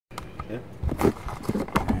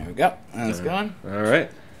we go. That's going. All right.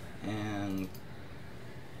 And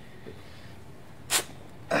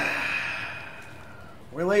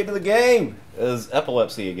we're late to the game. Is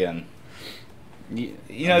epilepsy again?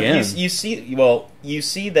 You know, you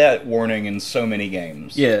see that warning in so many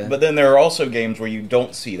games. Yeah. But then there are also games where you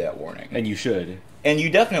don't see that warning. And you should. And you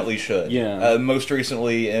definitely should. Yeah. Most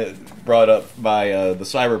recently brought up by the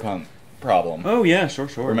Cyberpunk problem. Oh, yeah, sure.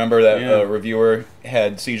 Remember that reviewer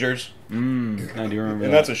had seizures? I do remember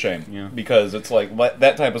And that's a shame. Yeah. Because it's like,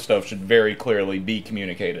 that type of stuff should very clearly be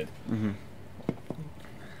communicated. Mm-hmm.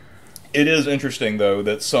 It is interesting, though,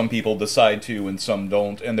 that some people decide to and some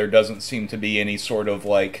don't, and there doesn't seem to be any sort of,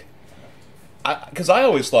 like... Because I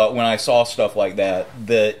always thought when I saw stuff like that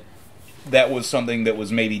was something that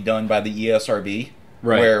was maybe done by the ESRB,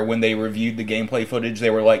 right. Where when they reviewed the gameplay footage, they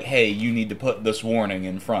were like, hey, you need to put this warning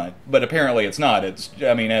in front. But apparently it's not. It's,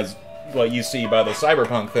 I mean, as what you see by the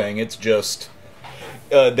Cyberpunk thing, it's just...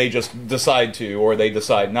 they just decide to, or they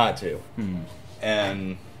decide not to.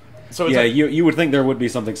 And... So it's you would think there would be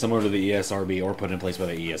something similar to the ESRB or put in place by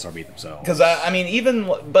the ESRB themselves. Because, I mean,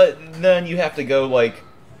 but then you have to go, like...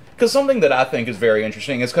 Because something that I think is very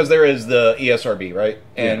interesting is because there is the ESRB, right?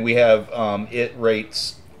 And we have, it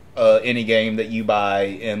rates any game that you buy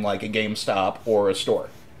in, like, a GameStop or a store.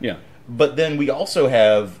 Yeah. But then we also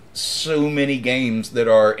have so many games that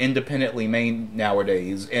are independently made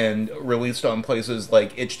nowadays and released on places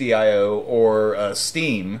like itch.io or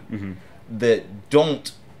Steam that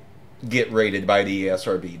don't get rated by the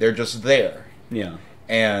ESRB. They're just there. Yeah.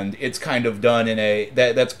 And it's kind of done in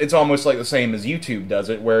it's almost like the same as YouTube does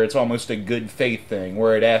it, where it's almost a good faith thing,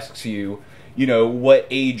 where it asks you, what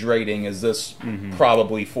age rating is this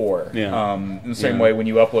probably for? Yeah. In the same way, when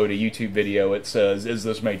you upload a YouTube video, it says, is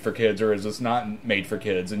this made for kids or is this not made for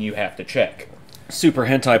kids? And you have to check. Super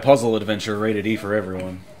hentai puzzle adventure, rated E for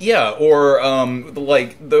everyone. Yeah, or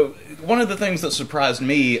one of the things that surprised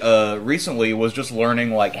me recently was just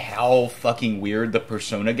learning like how fucking weird the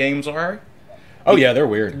Persona games are. Oh yeah, they're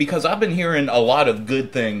weird. Because I've been hearing a lot of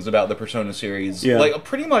good things about the Persona series, like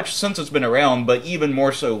pretty much since it's been around, but even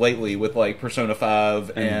more so lately with like Persona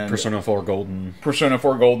 5 and Persona 4 Golden. Persona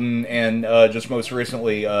 4 Golden, and just most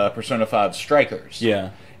recently Persona 5 Strikers. Yeah,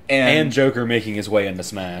 and Joker making his way into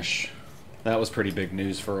Smash. That was pretty big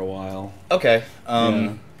news for a while. Okay.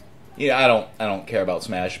 I don't care about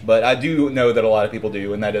Smash, but I do know that a lot of people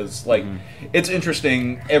do, and that is, like, it's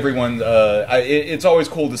interesting. Everyone, it's always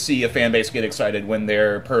cool to see a fan base get excited when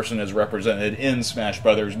their person is represented in Smash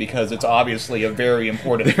Brothers, because it's obviously a very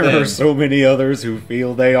important thing. There are so many others who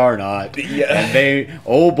feel they are not. Yeah. And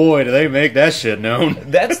oh boy, do they make that shit known.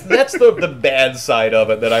 That's the bad side of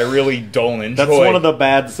it that I really don't enjoy. That's one of the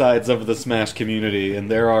bad sides of the Smash community, and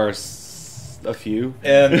there are a few.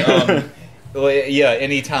 And,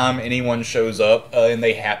 anytime anyone shows up and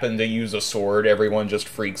they happen to use a sword, everyone just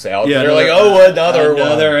freaks out. Yeah, they're like, "Oh,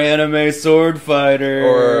 another anime sword fighter,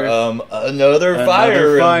 or another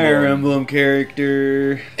Fire Emblem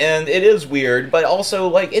character." And it is weird, but also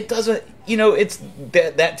like it doesn't. It's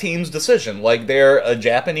that team's decision. Like, they're a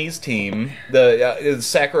Japanese team. The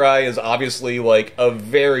Sakurai is obviously like a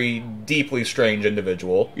very deeply strange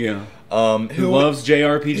individual. Yeah. Who loves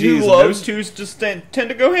JRPGs, and those two just tend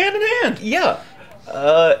to go hand in hand. Yeah.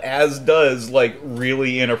 As does, like,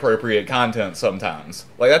 really inappropriate content sometimes.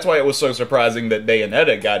 Like, that's why it was so surprising that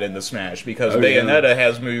Bayonetta got into Smash, because Bayonetta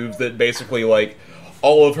has moves that basically, like,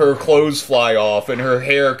 all of her clothes fly off, and her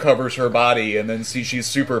hair covers her body, and then she's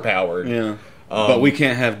super powered. Yeah. But we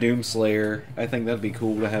can't have Doomslayer. I think that'd be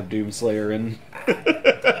cool to have Doomslayer in.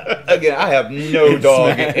 Again, I have no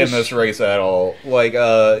dog in this race at all. Like,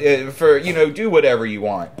 do whatever you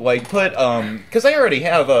want. Like, put, because they already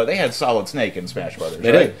have, they had Solid Snake in Smash Brothers,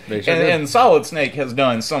 they right? Did. They sure did. And Solid Snake has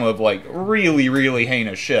done some of, like, really, really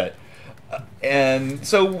heinous shit. And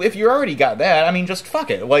so, if you already got that, I mean, just fuck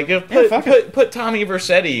it. Like, put Tommy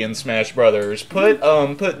Vercetti in Smash Brothers. Put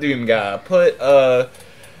Doom Guy. Put,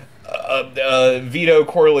 Vito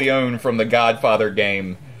Corleone from the Godfather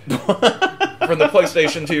game. From the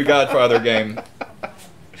PlayStation 2 Godfather game.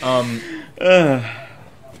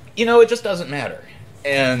 It just doesn't matter.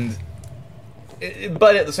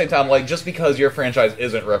 But at the same time, like, just because your franchise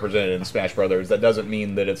isn't represented in Smash Brothers, that doesn't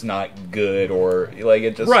mean that it's not good, or, like,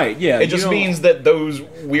 it just... Right, yeah. It just means that those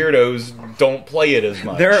weirdos don't play it as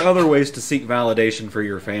much. There are other ways to seek validation for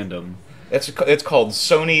your fandom. It's called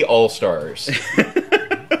Sony All-Stars.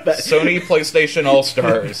 Sony PlayStation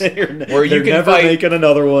All-Stars, where you can never fight making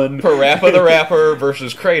another one. Parappa the Rapper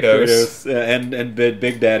versus Kratos. And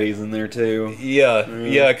Big Daddy's in there too. Yeah,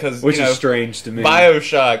 because is strange to me.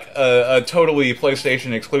 BioShock, a totally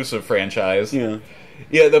PlayStation exclusive franchise. Yeah,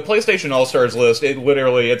 Yeah, the PlayStation All-Stars list,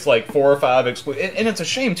 it's like 4 or 5 and it's a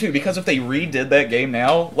shame, too, because if they redid that game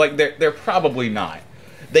now, like, they're probably not.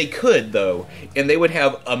 They could, though, and they would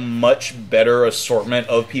have a much better assortment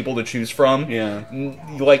of people to choose from. Yeah.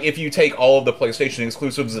 Like, if you take all of the PlayStation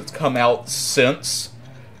exclusives that's come out since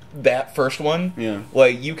that first one, yeah,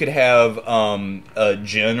 like, you could have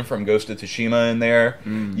Jin from Ghost of Tsushima in there.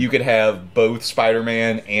 You could have both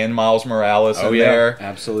Spider-Man and Miles Morales in there.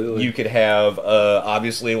 Absolutely. You could have,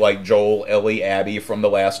 obviously, like, Joel, Ellie, Abby from The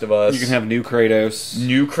Last of Us. You can have new Kratos.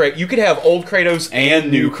 You could have old Kratos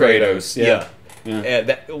and new Kratos. Yeah.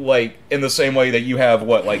 Yeah. Like, in the same way that you have,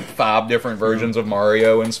 like 5 different versions of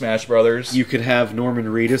Mario in Smash Brothers? You could have Norman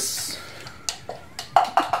Reedus.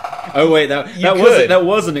 Oh wait, that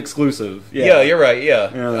was an exclusive. Yeah, you're right.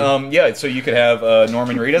 Yeah, so you could have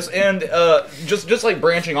Norman Reedus, and just like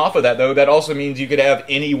branching off of that though, that also means you could have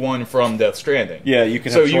anyone from Death Stranding. Yeah, you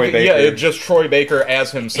can have Troy Baker. Yeah, just Troy Baker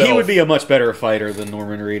as himself. He would be a much better fighter than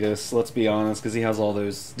Norman Reedus. Let's be honest, because he has all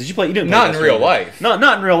those. Did you play? You didn't. Play not in real life. Not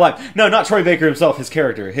in real life. No, not Troy Baker himself. His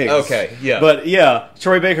character Higgs. Okay, yeah. But yeah,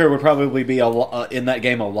 Troy Baker would probably be in that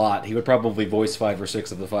game a lot. He would probably voice 5 or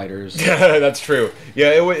 6 of the fighters. That's true.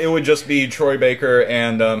 Yeah, it would just be Troy Baker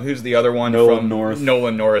and who's the other one? Nolan North.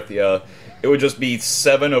 Nolan North, yeah. It would just be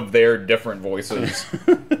 7 of their different voices.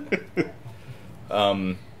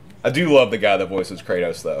 I do love the guy that voices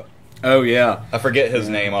Kratos, though. Oh, yeah. I forget his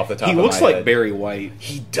name off the top of my head. He looks like Barry White.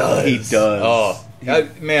 He does. He does. Oh,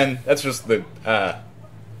 man, that's just the...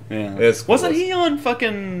 Yeah. Wasn't he on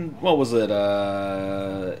fucking... What was it?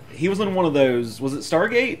 He was in one of those... Was it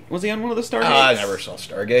Stargate? Was he on one of the Stargates? I never saw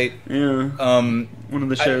Stargate. Yeah. One of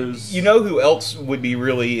the shows... you know who else would be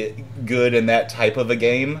really good in that type of a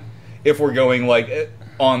game? If we're going, like,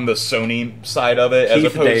 on the Sony side of it.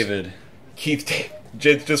 Keith David. Keith David.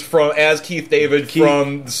 Just from Keith David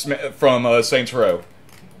from Saints Row.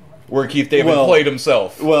 Where Keith David played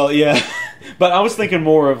himself. Well, yeah. But I was thinking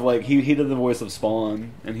more of, like, he did the voice of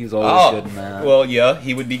Spawn, and he's always good in that. Well, yeah,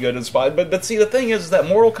 he would be good in Spawn. But see, the thing is that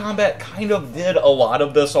Mortal Kombat kind of did a lot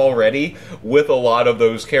of this already with a lot of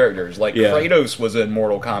those characters. Like, Kratos was in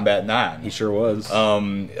Mortal Kombat 9. He sure was.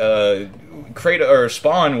 Spawn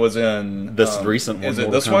was in... This recent one, is it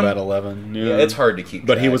Mortal this Kombat one? 11. Yeah, it's hard to keep track.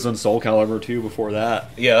 But he was in Soul Calibur 2 before that.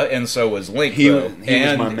 Yeah, and so was Link, he was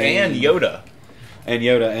my main. And Yoda. And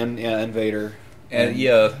Yoda, and Vader. And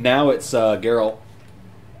now it's Geralt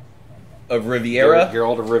of Riviera.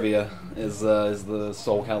 Geralt of Rivia is the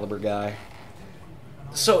Soul Calibur guy.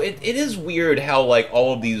 So it is weird how, like,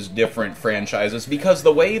 all of these different franchises, because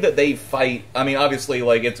the way that they fight, I mean, obviously,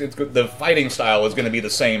 like, it's the fighting style is going to be the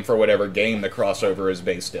same for whatever game the crossover is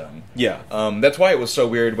based in. Yeah. That's why it was so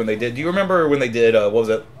weird when they did. Do you remember when they did what was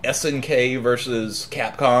it, SNK versus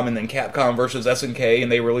Capcom, and then Capcom versus SNK,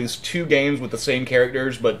 and they released 2 games with the same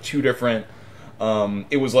characters but 2 different.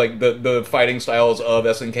 It was like the fighting styles of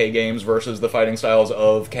SNK games versus the fighting styles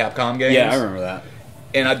of Capcom games. Yeah, I remember that.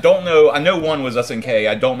 And I don't know. I know one was SNK.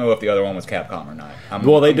 I don't know if the other one was Capcom or not.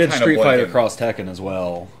 They did Street Fighter Cross Tekken as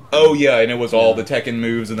well. Oh yeah, and it was all the Tekken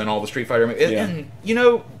moves and then all the Street Fighter moves. And you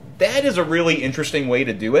know, that is a really interesting way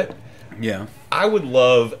to do it. Yeah. I would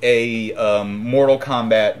love a Mortal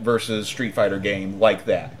Kombat versus Street Fighter game like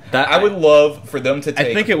that. I would love for them to take...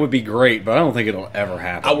 I think it would be great, but I don't think it'll ever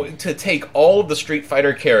happen. To take all of the Street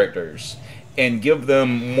Fighter characters and give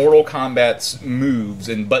them Mortal Kombat's moves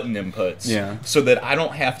and button inputs, so that I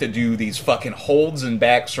don't have to do these fucking holds and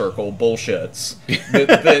back circle bullshits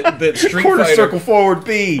that Street Quarter Fighter... circle forward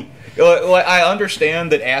B. Like, I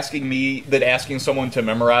understand that asking someone to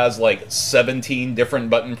memorize like 17 different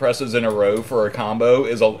button presses in a row for a combo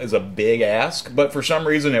is a big ask, but for some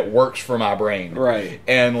reason it works for my brain. Right.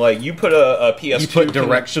 And like you put a PS2, you put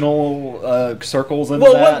directional circles into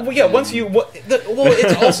that.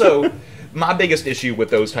 It's also my biggest issue with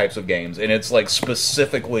those types of games, and it's like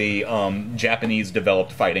specifically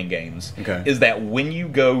Japanese-developed fighting games, is that when you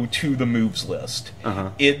go to the moves list,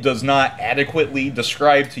 it does not adequately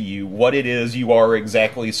describe to you what it is you are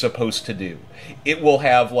exactly supposed to do. It will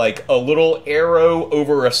have like a little arrow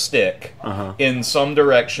over a stick in some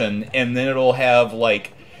direction, and then it'll have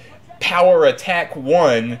like power attack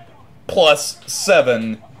 1 plus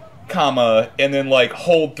 7, and then like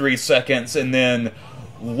hold 3 seconds, and then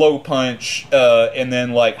low punch, and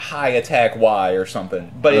then like high attack Y or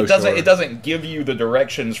something. But it doesn't give you the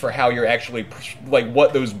directions for how you're actually like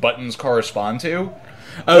what those buttons correspond to.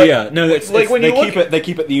 Oh yeah, no, they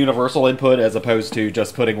keep it the universal input as opposed to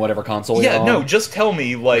just putting whatever console you're on. No, just tell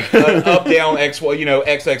me like up, down, X,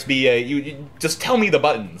 X, X, B, A. You just tell me the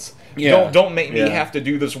buttons. Don't make me have to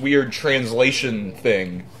do this weird translation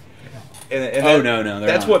thing. And no,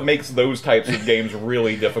 that's not. what makes those types of games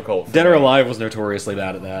really difficult. Dead or Alive was notoriously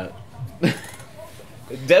bad at that.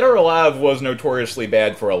 Dead or Alive was notoriously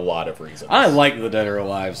bad for a lot of reasons. I like the Dead or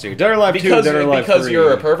Alive series. Dead or Alive 2, Dead or Alive 3. Because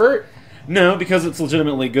you're a pervert? No, because it's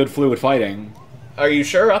legitimately good fluid fighting. Are you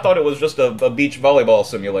sure? I thought it was just a beach volleyball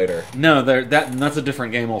simulator. No, that's a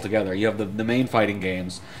different game altogether. You have the main fighting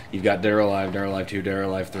games. You've got Dead or Alive 2, Dead or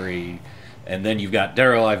Alive 3, and then you've got Dead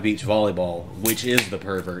or Alive Beach Volleyball, which is the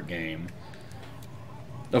pervert game.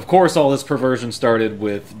 Of course, all this perversion started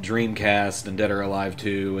with Dreamcast and Dead or Alive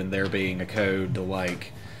 2, and there being a code to,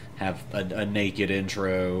 like, have a naked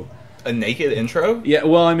intro. A naked intro? Yeah,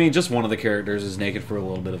 well, I mean, just one of the characters is naked for a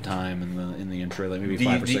little bit of time in the intro, like maybe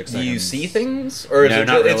 5 or 6 seconds. Do you see things, or is no, it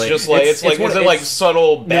not just, really. it's just like is it like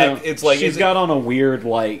subtle back? No, it's like she's got on a weird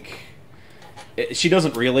like. She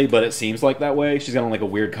doesn't really, but it seems like that way. She's got on like a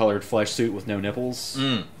weird colored flesh suit with no nipples.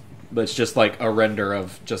 But it's just like a render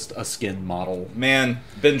of just a skin model. Man,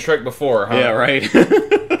 been tricked before, huh? Yeah, right.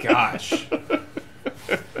 Gosh.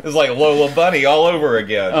 It's like Lola Bunny all over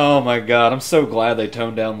again. Oh my god, I'm so glad they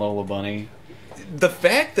toned down Lola Bunny. The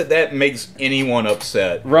fact that makes anyone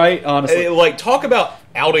upset. Right, honestly. Like, talk about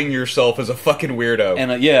outing yourself as a fucking weirdo.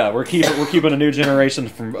 And yeah, we're keeping a new generation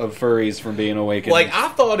of furries from being awakened. Like, I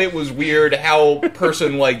thought it was weird how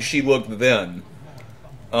person like she looked then.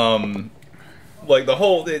 Like the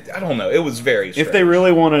whole, I don't know, it was very strange. If they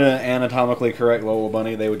really wanted to anatomically correct Lola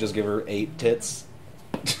Bunny, they would just give her 8 tits.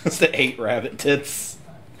 Just 8 rabbit tits.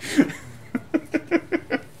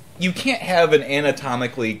 You can't have an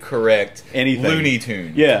anatomically correct Looney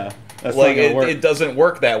Tune. Yeah. That's like, not gonna work. it doesn't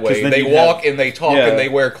work that way. They walk walk and they talk and they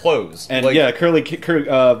wear clothes. And like, yeah,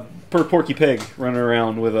 Porky Pig running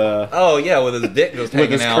around with a... Oh yeah, with his dick just hanging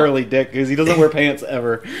out. With his curly dick, because he doesn't wear pants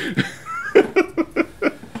ever.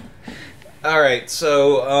 Alright,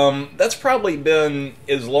 so that's probably been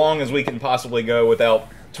as long as we can possibly go without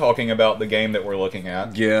talking about the game that we're looking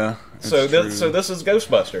at. Yeah. So this is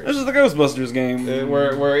Ghostbusters. This is the Ghostbusters game.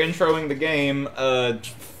 We're introing the game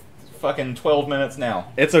fucking 12 minutes now.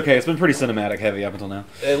 It's okay. It's been pretty cinematic heavy up until now.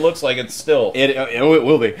 It looks like it's still. It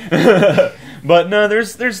will be. But no,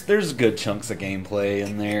 there's good chunks of gameplay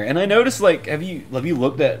in there. And I noticed, like, have you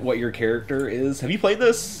looked at what your character is? Have you played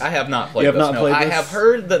this? I have not played this. I have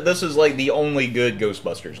heard that this is like the only good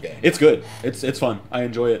Ghostbusters game. It's good. It's fun. I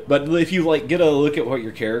enjoy it. But if you like get a look at what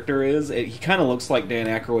your character is, he kind of looks like Dan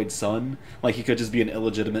Aykroyd's son. Like he could just be an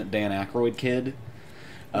illegitimate Dan Aykroyd kid.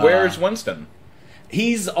 Where's Winston?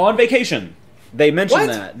 He's on vacation. They mentioned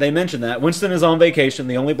What? that. They mentioned that. Winston is on vacation.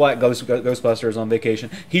 The only black Ghostbuster is on vacation.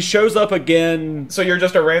 He shows up again. So you're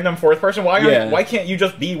just a random fourth person? Why can't you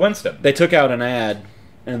just be Winston? They took out an ad,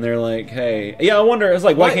 and they're like, hey... Yeah, I wonder, it's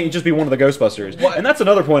like, why can't you just be one of the Ghostbusters? What? And that's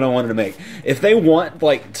another point I wanted to make. If they want,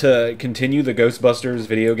 like, to continue the Ghostbusters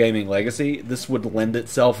video gaming legacy, this would lend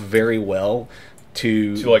itself very well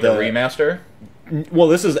to like a remaster? Well,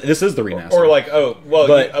 this is the remaster. Or like,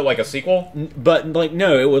 like a sequel? But, like,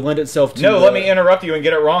 no, it would lend itself to... No, let me interrupt you and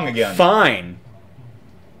get it wrong again. Fine.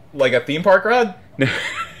 Like a theme park ride?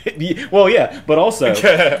 Well, yeah, but also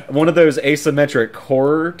one of those asymmetric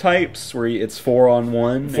horror types where it's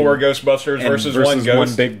 4-on-1. 4 Ghostbusters versus one ghost.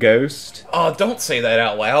 One big ghost. Oh, don't say that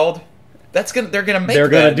out loud. They're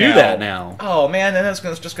gonna do that now. Oh man, then it's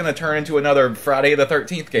just gonna turn into another Friday the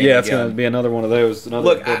 13th game. Yeah, it's gonna be another one of those.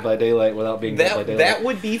 Another Dead by Daylight without being Dead by Daylight. That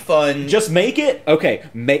would be fun. Just make it okay.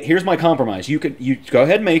 Here's my compromise. You go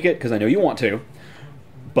ahead and make it because I know you want to,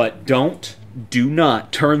 but do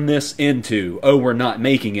not turn this into we're not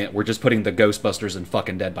making it. We're just putting the Ghostbusters in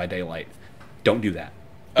fucking Dead by Daylight. Don't do that.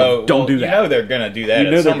 Don't do that. You know they're gonna do that. You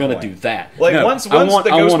know they're gonna do that. Like once the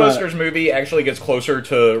Ghostbusters movie actually gets closer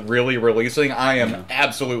to really releasing, I am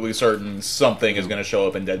absolutely certain something is gonna show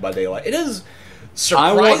up in Dead by Daylight. It is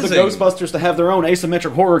surprising. I want the Ghostbusters to have their own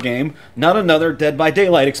asymmetric horror game, not another Dead by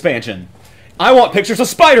Daylight expansion. I want pictures of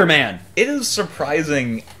Spider-Man! It is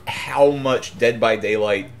surprising how much Dead by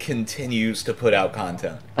Daylight continues to put out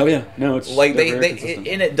content. Oh yeah, no, it's like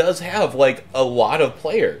and it does have like a lot of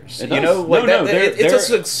players. You know, like it's a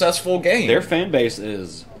successful game. Their fan base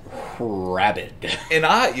is rabid, and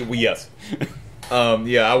yes,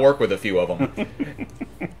 I work with a few of them.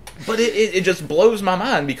 But it just blows my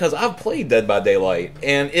mind because I've played Dead by Daylight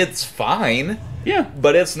and it's fine. Yeah,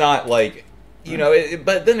 but it's not like. You know,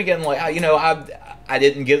 but then again, like I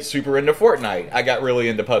didn't get super into Fortnite. I got really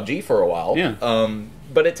into PUBG for a while. Yeah.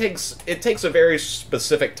 But it takes a very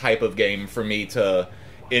specific type of game for me to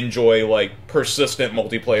enjoy like persistent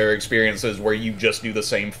multiplayer experiences where you just do the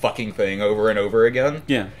same fucking thing over and over again.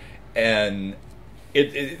 Yeah. And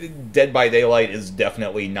Dead by Daylight is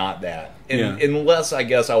definitely not that, unless I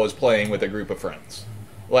guess I was playing with a group of friends.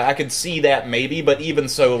 Like, I could see that maybe, but even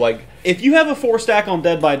so, like... If you have a 4-stack on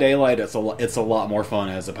Dead by Daylight, it's a lot more fun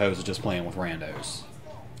as opposed to just playing with randos.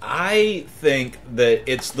 I think that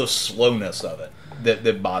it's the slowness of it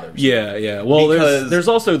that bothers me. Yeah. Well, there's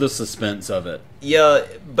also the suspense of it. Yeah,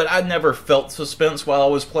 but I never felt suspense while I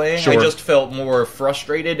was playing. Sure. I just felt more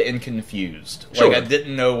frustrated and confused. Sure. Like, I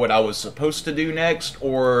didn't know what I was supposed to do next,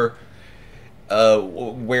 or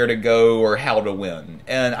where to go, or how to win.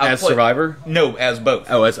 And Survivor? No, as both.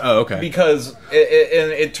 Oh, okay. Because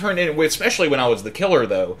it turned in, especially when I was the killer,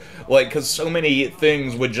 though, like, because so many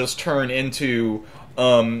things would just turn into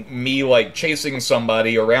me, like, chasing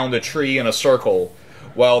somebody around a tree in a circle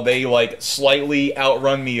while they, like, slightly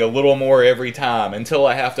outrun me a little more every time until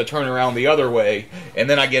I have to turn around the other way, and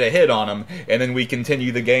then I get a hit on them, and then we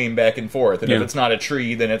continue the game back and forth. And if it's not a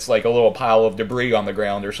tree, then it's, like, a little pile of debris on the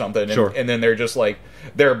ground or something. And, Sure. and then they're just, like,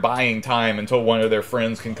 they're buying time until one of their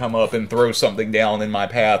friends can come up and throw something down in my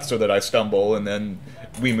path so that I stumble, and then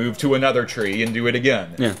we move to another tree and do it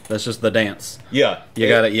again. Yeah, that's just the dance. Yeah. You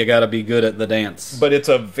gotta be good at the dance. But it's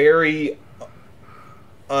a very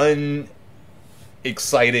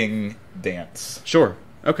exciting dance. Sure.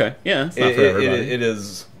 Okay. Yeah, it's not for everybody. It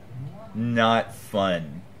is not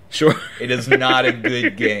fun. Sure. It is not a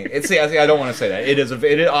good game. I don't want to say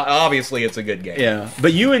that. Obviously it's a good game. Yeah.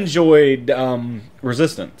 But you enjoyed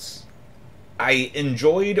Resistance. I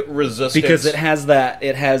enjoyed Resistance because it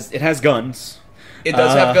has guns. It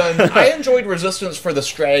does have guns. I enjoyed Resistance for the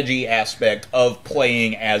strategy aspect of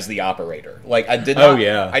playing as the operator. Like, I did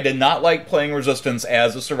not like playing Resistance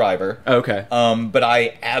as a survivor. Okay. But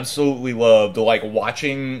I absolutely loved, like,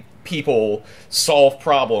 watching people solve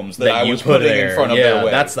problems that I was putting in front of their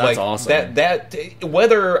way. That's awesome. That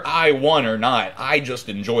whether I won or not, I just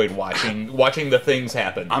enjoyed watching the things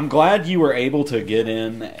happen. I'm glad you were able to get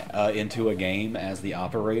into a game as the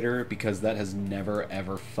operator, because that has never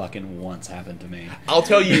ever fucking once happened to me. I'll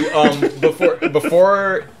tell you, before the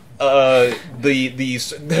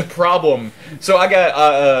problem. So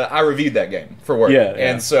I reviewed that game for work,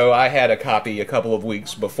 and so I had a copy a couple of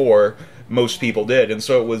weeks before most people did, and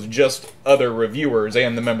so it was just other reviewers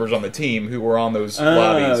and the members on the team who were on those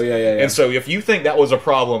lobbies. And so if you think that was a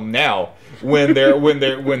problem now,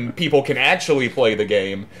 when people can actually play the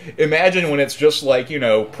game, imagine when it's just like,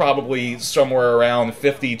 probably somewhere around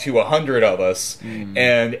 50 to 100 of us,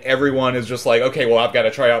 and everyone is just like, okay, well, I've got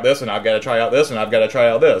to try out this, and I've got to try out this, and I've got to try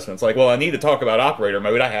out this, and it's like, well, I need to talk about operator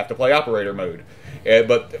mode, I have to play operator mode,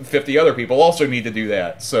 but 50 other people also need to do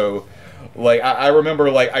that. So, like, I remember,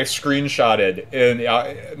 like, I screenshotted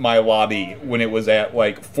in my lobby when it was at,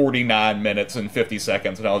 like, 49 minutes and 50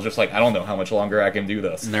 seconds, and I was just like, I don't know how much longer I can do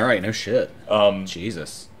this. All right, no shit.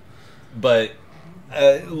 Jesus. But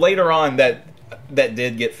later on, that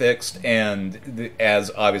did get fixed, and as,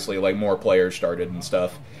 obviously, like, more players started and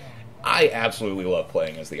stuff, I absolutely love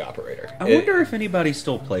playing as the operator. I wonder if anybody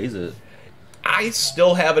still plays it. I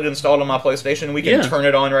still have it installed on my PlayStation. We can turn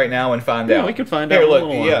it on right now and find out. Yeah, we can find out. Look,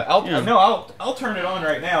 I'll turn it on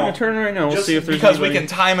right now. Turn it right now. We'll see if there's because we can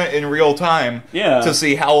time it in real time. To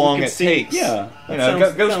see how long it takes. Yeah,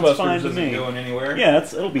 Ghostbusters isn't going anywhere. Yeah,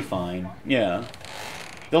 it'll be fine. Yeah,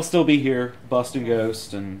 they'll still be here, busting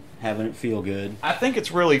ghosts and having it feel good. I think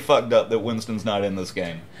it's really fucked up that Winston's not in this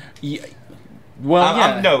game. Yeah.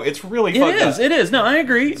 Well, no, it's really fucked up. It is. No, I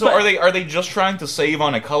agree. So are they just trying to save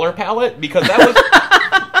on a color palette? Because that was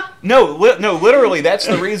no, literally, that's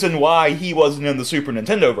the reason why he wasn't in the Super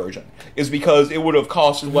Nintendo version. Is because it would have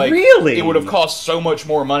cost it would have cost so much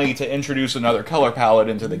more money to introduce another color palette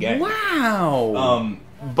into the game. Wow.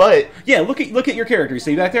 But yeah, look at your character.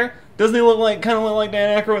 See back there? Doesn't he kind of look like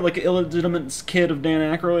Dan Ackroyd, like an illegitimate kid of Dan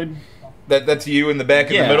Ackroyd? That's you in the back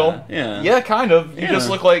in the middle. Yeah, kind of. You just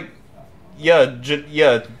look like. Yeah,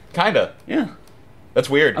 kinda. Yeah. That's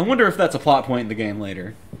weird. I wonder if that's a plot point in the game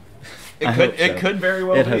later. It could very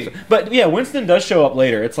well be. But yeah, Winston does show up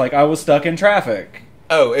later. It's like, I was stuck in traffic.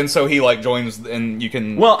 Oh, and so he, like, joins, and you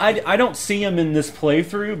can... Well, I don't see him in this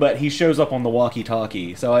playthrough, but he shows up on the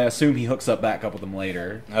walkie-talkie, so I assume he hooks up back up with him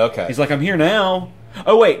later. Okay. He's like, I'm here now.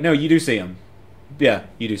 Oh, wait, no, you do see him. Yeah,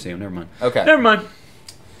 you do see him. Never mind. Okay. Never mind.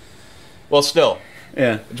 Well, still...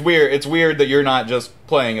 Yeah. It's weird that you're not just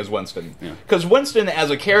playing as Winston. Because Winston as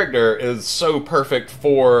a character is so perfect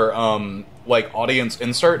for, like, audience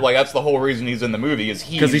insert. Like, that's the whole reason he's in the movie, is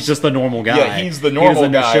because he's just the normal guy. Yeah, he's the normal guy.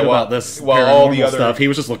 He doesn't know shit about this while all the other stuff. He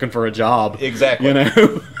was just looking for a job. Exactly.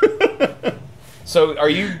 So, are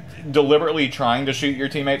you deliberately trying to shoot your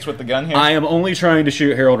teammates with the gun here? I am only trying to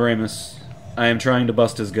shoot Harold Ramis. I am trying to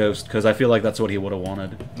bust his ghost, because I feel like that's what he would have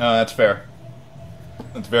wanted. No, that's fair.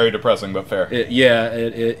 It's very depressing, but fair. It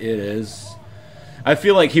is. I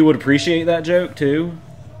feel like he would appreciate that joke, too.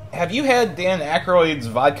 Have you had Dan Ackroyd's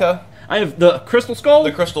vodka? I have the Crystal Skull?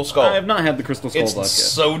 The Crystal Skull. I have not had the Crystal Skull vodka. It's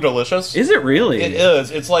so delicious. Is it really? It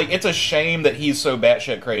is. It's like, it's a shame that he's so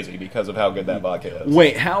batshit crazy because of how good that vodka is.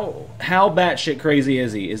 Wait, how batshit crazy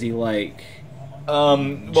is he? Is he like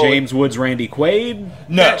James Woods, Randy Quaid?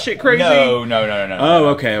 No. Batshit crazy? No. Oh,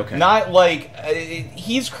 okay. Not like,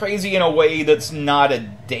 he's crazy in a way that's not a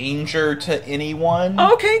danger to anyone.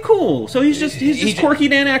 Okay, cool. So he's just quirky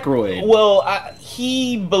Dan Ackroyd. Well,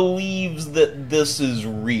 he believes that this is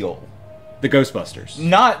real. The Ghostbusters.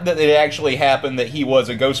 Not that it actually happened, that he was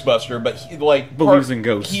a Ghostbuster, but he believes in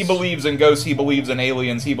ghosts. He believes in ghosts. He believes in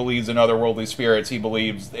aliens. He believes in otherworldly spirits. He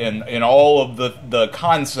believes in all of the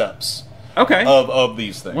concepts. Okay. Of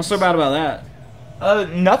these things. What's so bad about that?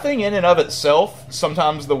 Nothing in and of itself.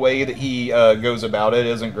 Sometimes the way that he goes about it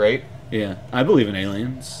isn't great. Yeah, I believe in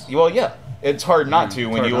aliens. Well, yeah. It's hard not to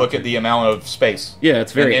when you look at the amount of space. Yeah,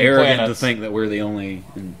 it's very arrogant planets. to think that we're the only,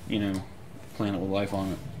 planet with life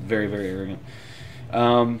on it. Very, very arrogant.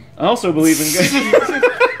 I also believe in ghosts.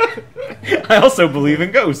 I also believe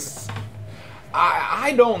in ghosts.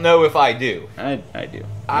 I don't know if I do. I do.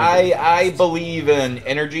 I believe in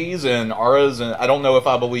energies and auras, and I don't know if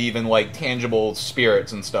I believe in like tangible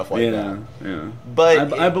spirits and stuff like that. Yeah.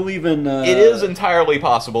 But I believe in. It is entirely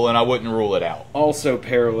possible, and I wouldn't rule it out. Also,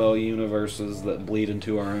 parallel universes that bleed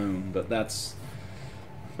into our own, but that's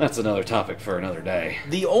another topic for another day.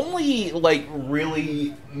 The only like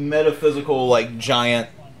really metaphysical, like giant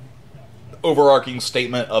overarching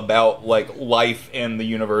statement about like life and the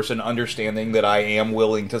universe and understanding that I am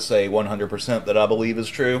willing to say 100% that I believe is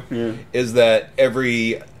true is that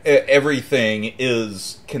everything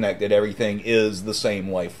is connected. Everything is the same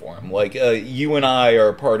life form. Like you and I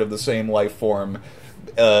are part of the same life form,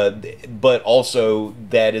 but also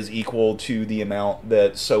that is equal to the amount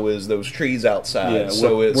that so is those trees outside. Yeah,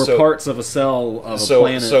 so we're parts of a cell of a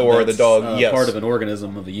planet. So are the dog. Yes, part of an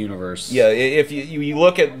organism of the universe. Yeah, if you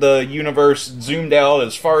look at the universe zoomed out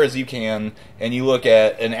as far as you can, and you look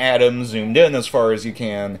at an atom zoomed in as far as you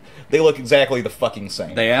can, they look exactly the fucking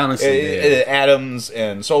same. They honestly do. Atoms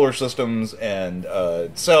and solar systems and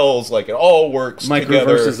cells, like it all works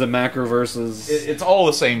together. Microverses and macroverses. It's all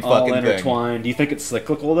the same fucking all intertwined. thing. Do you think it's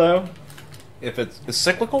cyclical though? If it's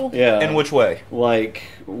cyclical? Yeah. In which way? Like,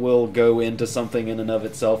 we'll go into something in and of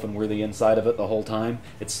itself and we're the inside of it the whole time.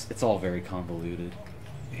 It's all very convoluted.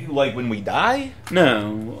 Like when we die?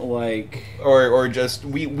 No, like or just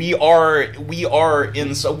we are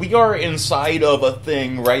inside of a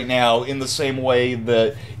thing right now in the same way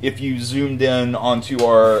that if you zoomed in onto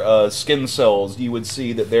our skin cells, you would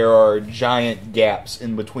see that there are giant gaps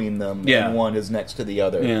in between them, and one is next to the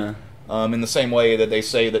other. Yeah. In the same way that they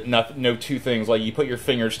say that no two things, like you put your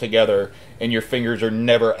fingers together and your fingers are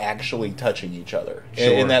never actually touching each other.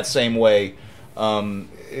 Sure. In that same way,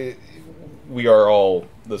 we are all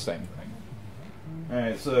the same thing.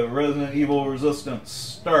 Alright, so Resident Evil Resistance,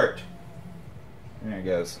 start. There it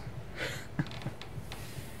goes.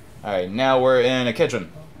 Alright, now we're in a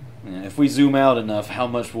kitchen. Yeah, if we zoom out enough, how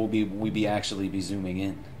much will we actually be zooming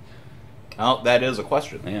in? Oh, that is a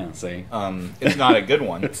question. Yeah, see. It's not a good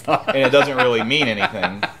one. And it doesn't really mean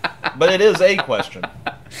anything. But it is a question.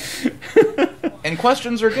 And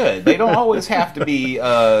questions are good. They don't always have to be, They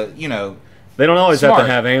don't always smart. have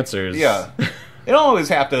to have answers. Yeah. They don't always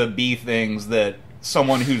have to be things that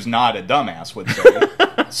someone who's not a dumbass would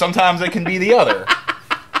say. Sometimes it can be the other.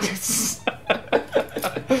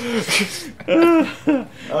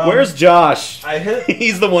 Where's Josh?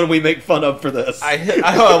 He's the one we make fun of for this. I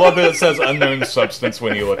love that it says unknown substance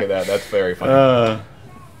when you look at that. That's very funny.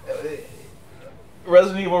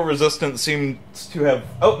 Resident Evil Resistance seems to have...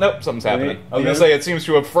 Oh, nope, something's happening. I was going to say it seems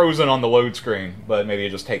to have frozen on the load screen, but maybe it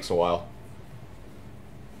just takes a while.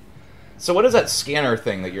 So what is that scanner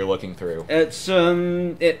thing that you're looking through? It's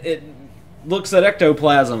it looks at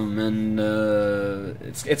ectoplasm, and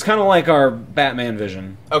it's kind of like our Batman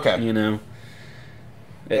vision. Okay.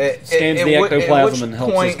 It scans the ectoplasm and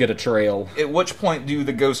helps us get a trail. At which point do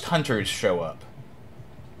the ghost hunters show up?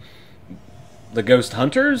 The ghost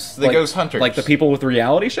hunters? Ghost hunters. Like the people with the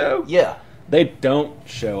reality show? Yeah. They don't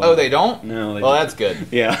show up. Oh, they don't? No, they well, don't. That's good.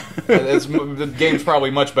 Yeah. The game's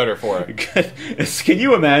probably much better for it. Can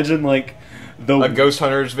you imagine, like, a Ghost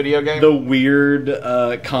Hunters video game? The weird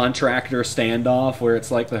contractor standoff where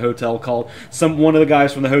it's like the hotel called... one of the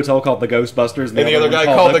guys from the hotel called the Ghostbusters, and the other guy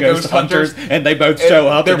called the Ghost Hunters, and they both show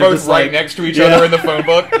up. They're both right next to each other in the phone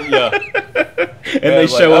book. Yeah. And they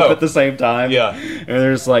show up at the same time. Yeah. And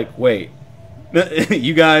they're just like, wait,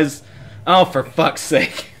 you guys... Oh, for fuck's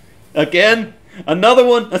sake. Again? Another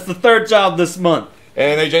one? That's the third job this month.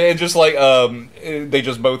 And they just like they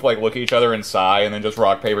just both like look at each other and sigh, and then just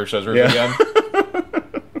rock paper scissors again.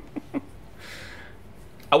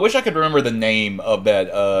 I wish I could remember the name of that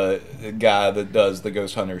guy that does the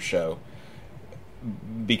Ghost Hunters show,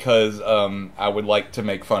 because I would like to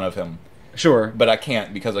make fun of him. Sure, but I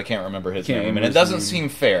can't because I can't remember his name, and it doesn't seem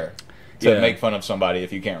fair to make fun of somebody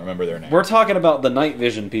if you can't remember their name. We're talking about the night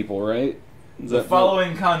vision people, right? The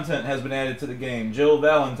following content has been added to the game: Jill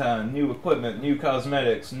Valentine, new equipment, new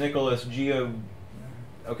cosmetics, Nicholas Genevieve.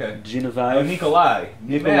 Nikolai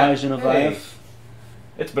Genevieve. Hey.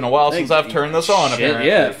 It's been a while since I've turned this on, apparently.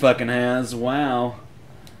 Yeah, it fucking has. Wow.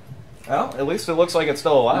 Well, at least it looks like it's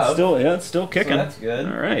still alive. It's still kicking. So that's good.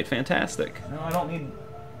 All right, fantastic. No, I don't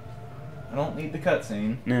need the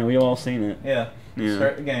cutscene. No, we've all seen it. Yeah.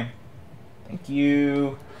 Start the game. Thank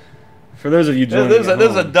you. For those of you joining there's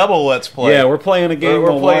a double Let's Play. Yeah, we're playing a game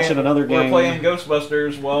while watching another game. We're playing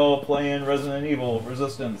Ghostbusters while playing Resident Evil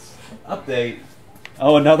Resistance Update.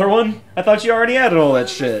 Oh, another one? I thought you already added all that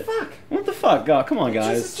shit. What the fuck? What the fuck? God, come on,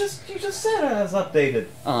 guys. You just said it was updated.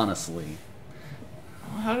 Honestly.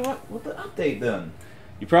 What the update then?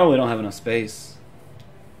 You probably don't have enough space.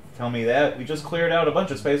 Tell me that. We just cleared out a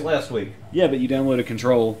bunch of space last week. Yeah, but you downloaded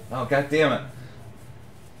Control. Oh, god damn it.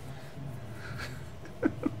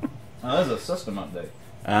 Oh, that's a system update.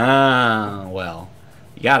 Ah, well.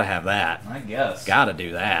 You gotta have that. I guess. Gotta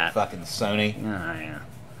do that. Fucking Sony. Ah, yeah.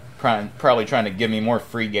 Probably trying to give me more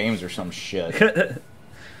free games or some shit.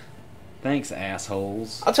 Thanks,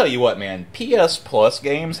 assholes. I'll tell you what, man. PS Plus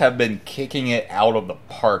games have been kicking it out of the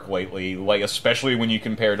park lately. Like, especially when you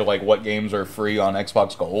compare to like what games are free on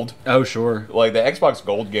Xbox Gold. Oh, sure. Like, the Xbox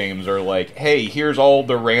Gold games are like, hey, here's all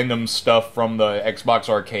the random stuff from the Xbox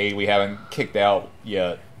Arcade we haven't kicked out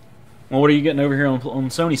yet. Well, what are you getting over here on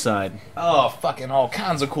Sony side? Oh, fucking all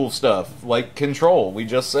kinds of cool stuff. Like Control, we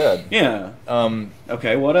just said. Yeah.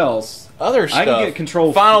 Okay, what else? Other stuff. I can get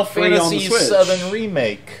Control Final free on the Fantasy Switch. VII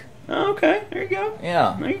Remake. Oh, okay, there you go.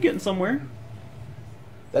 Yeah. Now you're getting somewhere.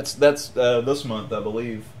 That's this month, I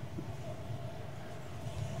believe.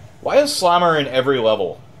 Why is Slimer in every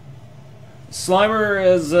level? Slimer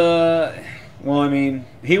is, well, I mean,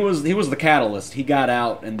 he was the catalyst. He got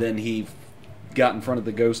out, and then he got in front of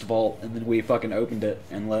the ghost vault, and then we fucking opened it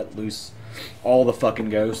and let loose all the fucking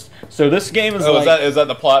ghosts. So this game is like... is that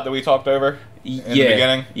the plot that we talked over in the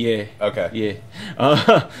beginning? Yeah. Okay. Yeah.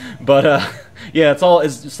 Yeah,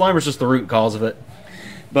 Slimer's just the root cause of it.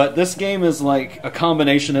 But this game is like a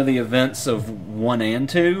combination of the events of 1 and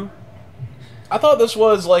 2. I thought this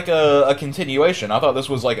was like a continuation. I thought this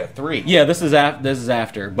was like a 3. Yeah, this is after. This is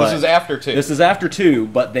after 2. This is after 2,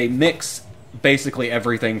 but they mix basically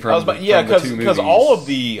everything from the 2 movies. Because all of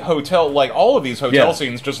the all of these hotel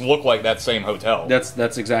scenes just look like that same hotel.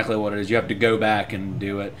 That's exactly what it is. You have to go back and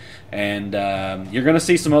do it, and you're going to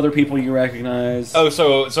see some other people you recognize. Oh,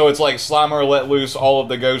 so it's like Slimer let loose all of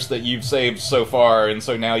the ghosts that you've saved so far, and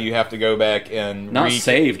so now you have to go back and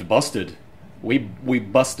saved, busted. We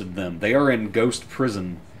busted them. They are in ghost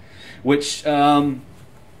prison, which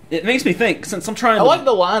it makes me think. Since I'm trying, I like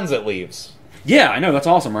the lines it leaves. Yeah, I know, that's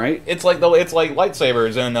awesome, right? It's like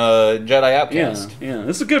lightsabers in Jedi Outcast. Yeah,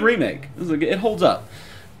 this is a good remake. It holds up.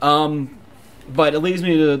 But it leads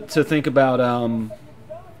me to think about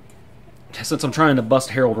since I'm trying to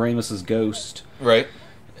bust Harold Ramis's ghost. Right.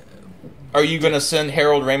 Are you going to send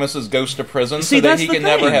Harold Ramis's ghost to prison so that he can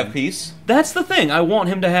never have peace? That's the thing. I want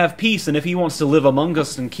him to have peace, and if he wants to live among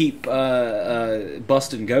us and keep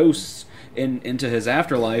busting ghosts into his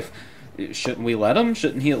afterlife, shouldn't we let him?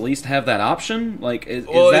 Shouldn't he at least have that option? Like, is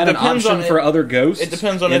that an option for other ghosts? It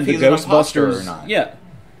depends on if he's an imposter or not. Yeah,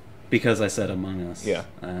 because I said among us. Yeah.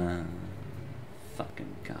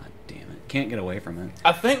 Fucking goddamn it! Can't get away from it.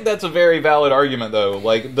 I think that's a very valid argument, though.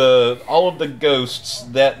 Like all of the ghosts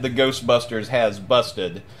that the Ghostbusters has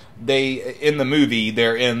busted, in the movie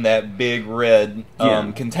they're in that big red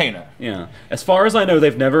container. Yeah. As far as I know,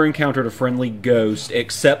 they've never encountered a friendly ghost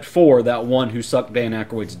except for that one who sucked Dan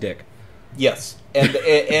Ackroyd's dick. Yes,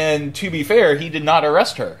 and to be fair, he did not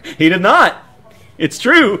arrest her. He did not. It's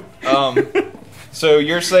true. So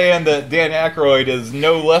you're saying that Dan Ackroyd is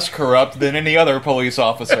no less corrupt than any other police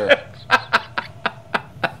officer?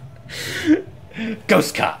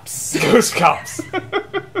 Ghost cops. Ghost cops.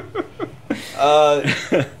 I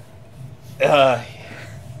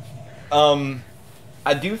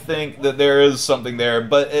do think that there is something there,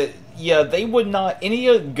 but they would not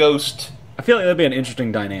any ghost. I feel like that'd be an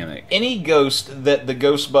interesting dynamic. Any ghost that the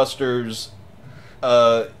Ghostbusters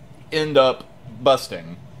end up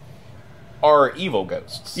busting are evil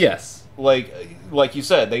ghosts. Yes. Like you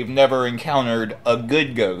said, they've never encountered a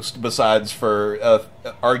good ghost besides for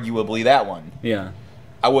arguably that one. Yeah.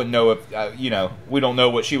 I wouldn't know if we don't know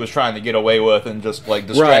what she was trying to get away with and just like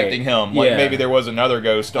distracting him. Like maybe there was another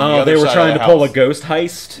ghost on the other side of the house. They were trying to pull a ghost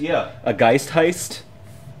heist. Yeah, a Geist heist,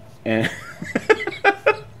 and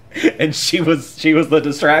and she was the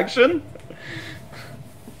distraction.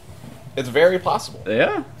 It's very possible.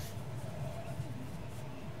 Yeah.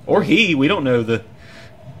 Or he. We don't know the.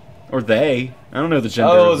 Or they. I don't know the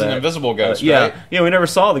gender. Oh, it was of that. An invisible ghost, yeah. right? Yeah, we never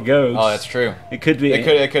saw the ghost. Oh, that's true. It could be.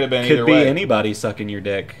 It could have been either way. way. Could be anybody sucking your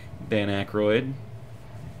dick. Dan Ackroyd.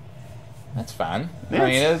 That's fine. Yeah, I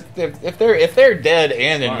mean, if they're dead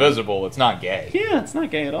and invisible, it's not gay. Yeah, it's not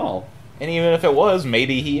gay at all. And even if it was,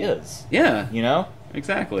 maybe he is. Yeah. You know?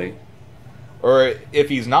 Exactly. Or if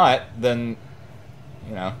he's not, then,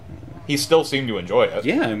 he still seemed to enjoy it.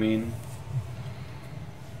 Yeah, I mean,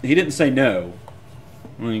 he didn't say no.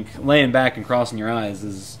 Like, laying back and crossing your eyes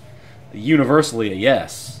is universally a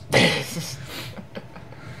yes.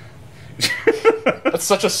 That's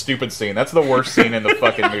such a stupid scene. That's the worst scene in the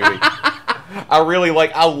fucking movie. I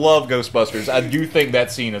love Ghostbusters. I do think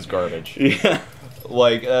that scene is garbage. Yeah.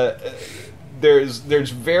 Like, there's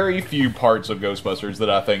very few parts of Ghostbusters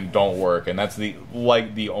that I think don't work, and that's the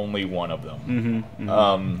only one of them. Mm-hmm,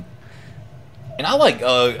 mm-hmm. And I like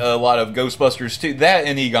a lot of Ghostbusters too. That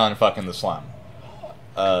and Egon fucking the slime.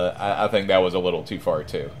 I think that was a little too far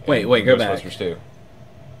too. Wait, go back. Ghostbusters 2.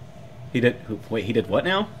 He did what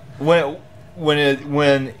now?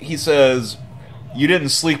 When he says, "You didn't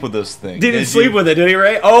sleep with this thing." Didn't sleep with it, did he?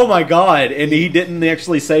 Right? Oh my god! And he didn't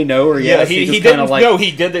actually say no or yes. Yeah, he didn't. No,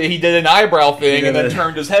 he did. He did an eyebrow thing and then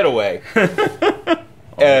turned his head away.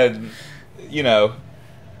 And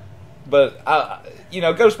but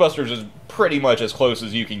Ghostbusters is pretty much as close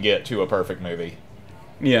as you can get to a perfect movie.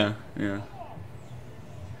 Yeah.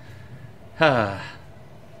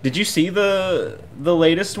 Did you see the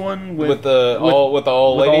latest one with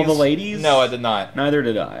all the ladies? No, I did not. Neither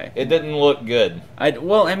did I. It didn't look good. I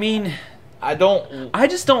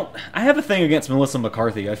just don't. I have a thing against Melissa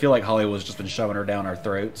McCarthy. I feel like Hollywood's just been shoving her down our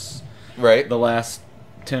throats. Right. The last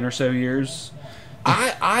 10 or so years.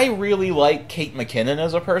 I really like Kate McKinnon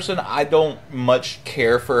as a person. I don't much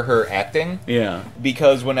care for her acting. Yeah.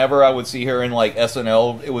 Because whenever I would see her in like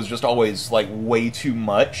SNL, it was just always like way too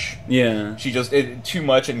much. Yeah. She just too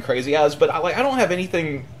much and crazy eyes. But I don't have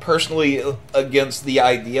anything personally against the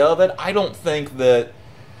idea of it. I don't think that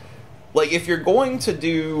if you're going to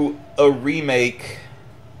do a remake,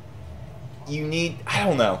 you need, I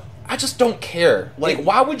don't know. I just don't care.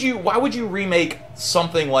 Why would you remake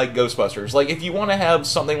something like Ghostbusters? Like, if you want to have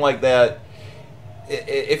something like that,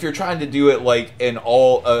 if you're trying to do it like an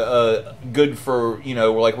all good for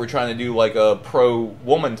we're trying to do like a pro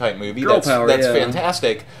woman type movie, that's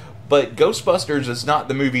fantastic. But Ghostbusters is not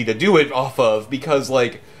the movie to do it off of, because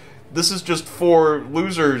this is just for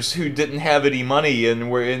losers who didn't have any money and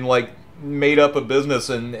were made up a business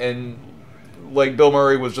and Bill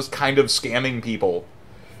Murray was just kind of scamming people.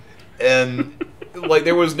 And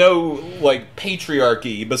there was no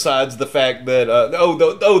patriarchy besides the fact that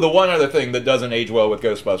the one other thing that doesn't age well with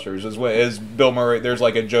Ghostbusters is Bill Murray. There's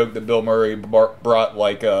a joke that Bill Murray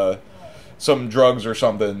brought some drugs or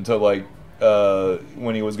something to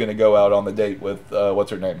when he was going to go out on the date with what's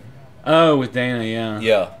her name? Oh, with Dana, yeah.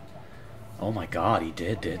 Yeah. Oh my god, he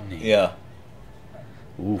did, didn't he? Yeah.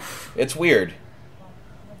 Oof. It's weird.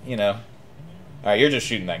 All right, you're just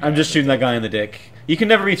shooting that guy. I'm just shooting that guy in the dick. You can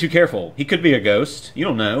never be too careful. He could be a ghost. You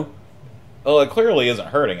don't know. Well, it clearly isn't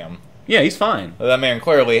hurting him. Yeah, he's fine. That man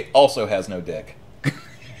clearly also has no dick.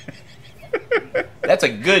 That's a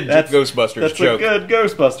good Ghostbusters joke. That's a good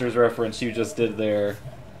Ghostbusters reference you just did there.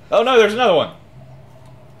 Oh no, there's another one.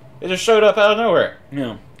 It just showed up out of nowhere.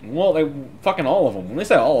 Yeah. Well, they fucking all of them. When they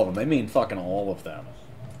say all of them, they mean fucking all of them.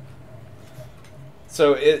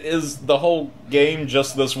 So is the whole game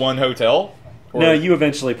just this one hotel? Or no, you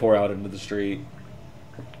eventually pour out into the street.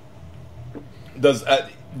 Does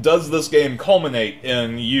this game culminate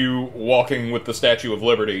in you walking with the Statue of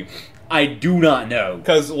Liberty? I do not know.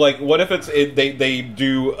 Because, what if they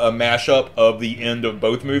do a mashup of the end of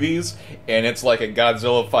both movies, and it's like a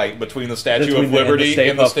Godzilla fight between the Statue of Liberty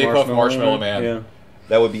and the Stay Puft Marshmallow Man? Yeah.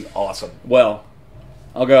 That would be awesome. Well,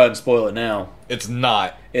 I'll go ahead and spoil it now. It's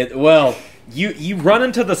not. You run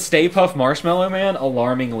into the Stay Puft Marshmallow Man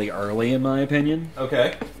alarmingly early, in my opinion.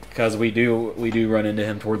 Okay. Because we do run into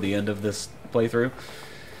him toward the end of this playthrough.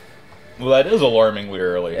 Well, that is alarmingly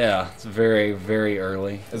early. Yeah, it's very, very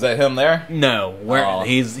early. Is that him there? No,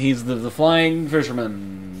 he's the flying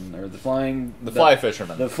fisherman, or the fly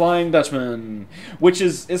fisherman, the Flying Dutchman, which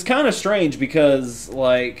is kind of strange because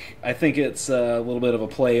I think it's a little bit of a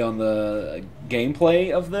play on the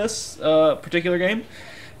gameplay of this particular game.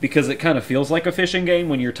 because it kind of feels like a fishing game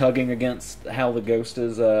when you're tugging against how the ghost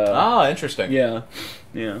is. Interesting. Yeah,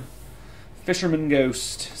 yeah. Fisherman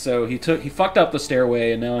ghost. So he fucked up the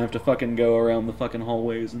stairway, and now I have to fucking go around the fucking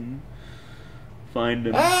hallways and find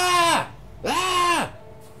him. Ah! A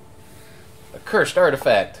cursed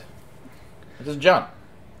artifact. Just jump.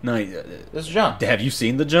 No, Just jump. have you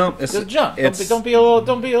seen the jump? Just jump. Don't be a little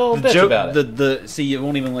bitch about it. See, it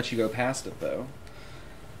won't even let you go past it though.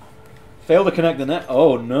 Fail to connect the net.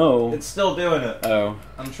 Oh no! It's still doing it. Oh,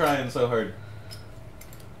 I'm trying so hard.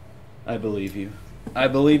 I believe you. I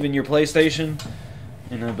believe in your PlayStation,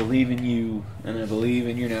 and I believe in you, and I believe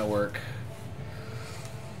in your network.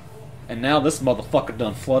 And now this motherfucker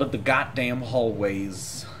done flooded the goddamn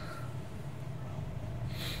hallways.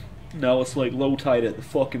 Now it's like low tide at the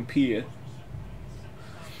fucking pier.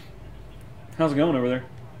 How's it going over there?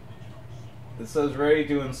 It says ready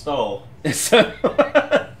to install. So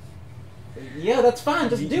Yeah, that's fine.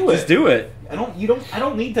 Just do it. just do it. I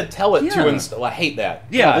don't need to tell it to install. I hate that.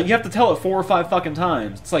 Yeah, God. but you have to tell it 4 or 5 fucking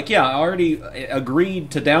times. It's like, yeah, I already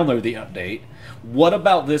agreed to download the update. What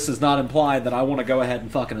about this is not implied that I want to go ahead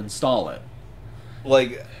and fucking install it?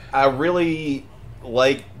 Like, I really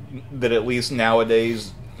like that at least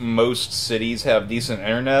nowadays most cities have decent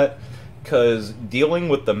internet, because dealing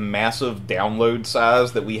with the massive download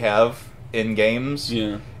size that we have in games,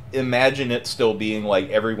 imagine it still being like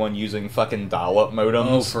everyone using fucking dial-up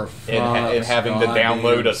modems and having to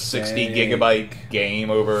download a 60 gigabyte game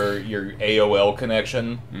over your AOL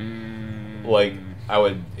connection. Like,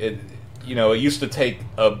 it used to take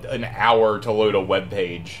an hour to load a web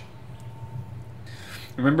page.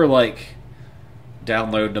 Remember, like,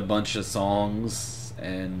 downloading a bunch of songs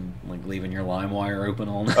and like leaving your LimeWire open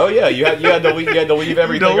all night? Oh yeah, you had to leave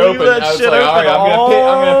everything Don't open. leave that I was shit like, all right,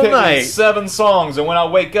 I'm gonna pick night. 7 songs, and when I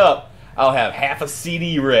wake up, I'll have half a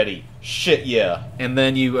CD ready. Shit, yeah. And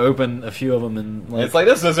then you open a few of them, and like, It's like,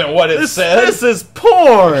 this isn't what it says. This is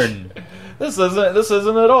porn. This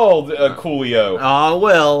isn't at all Coolio. Ah,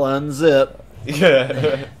 well, unzip.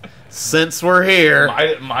 Yeah. Since we're here,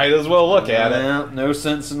 might as well look at it. No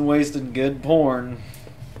sense in wasting good porn.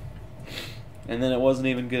 And then it wasn't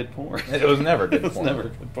even good porn. It was never good It was porn. never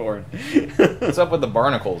good porn. What's up with the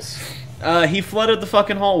barnacles? He flooded the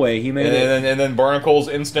fucking hallway. He made it. And then barnacles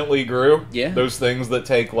instantly grew. Yeah. Those things that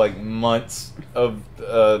take like months of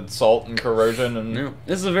salt and corrosion. And No.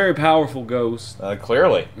 This is a very powerful ghost.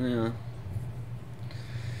 Clearly. Yeah.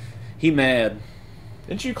 He mad.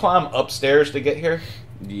 Didn't you climb upstairs to get here?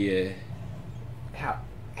 Yeah.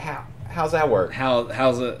 How's that work?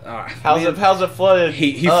 How's it? How's it flooded?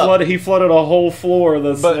 He flooded a whole floor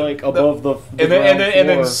that's like above the and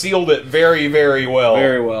then sealed it very, very well.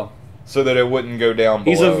 Very well. So that it wouldn't go down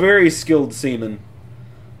below. He's a very skilled seaman.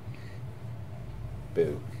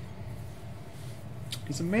 Boo.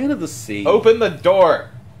 He's a man of the sea. Open the door.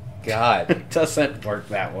 God. It doesn't work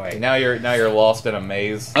that way. Now you're lost in a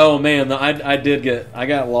maze. Oh man, I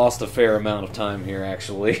got lost a fair amount of time here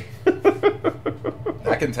actually.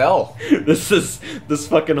 I can tell. This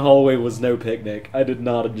fucking hallway was no picnic. I did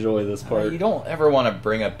not enjoy this part. You don't ever want to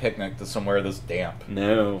bring a picnic to somewhere this damp.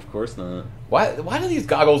 No, of course not. Why do these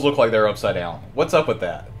goggles look like they're upside down? What's up with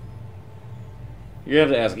that? You have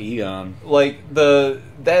to ask Egon. Like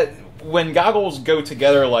when goggles go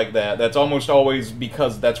together like that, that's almost always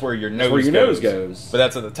because that's where your nose goes. But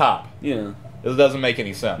that's at the top. Yeah. This doesn't make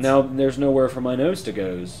any sense. Now there's nowhere for my nose to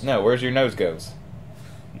goes. No, where's your nose goes?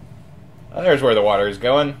 Oh, there's where the water is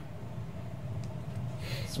going.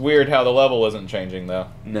 It's weird how the level isn't changing, though.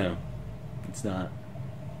 No, it's not.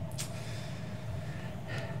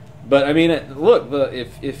 But I mean, look,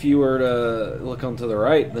 if you were to look onto the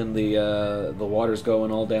right, then the water's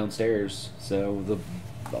going all downstairs. So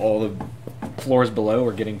all the floors below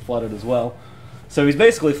are getting flooded as well. So he's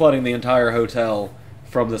basically flooding the entire hotel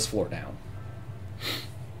from this floor down.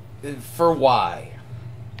 For why?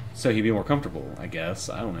 So he'd be more comfortable, I guess.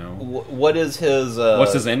 I don't know. What is his...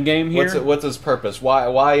 what's his end game here? What's his purpose?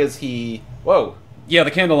 Why is he... Whoa. Yeah,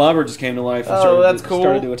 the candelabra just came to life and that's cool.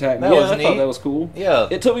 started to attack me. That Yeah, was I neat. thought that was cool. Yeah.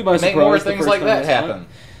 It took me by surprise. Make more the things first like time that I saw it. happen.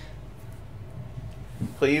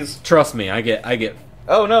 Please. Trust me, I get...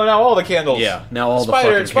 Oh, no, now all the candles. Yeah, now all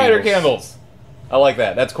the Spider candles. I like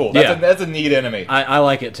that. That's cool. That's a neat enemy. I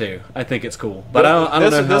like it too. I think it's cool. But I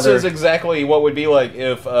don't know how this is exactly what would be like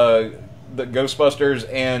if the Ghostbusters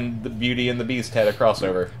and the Beauty and the Beast had a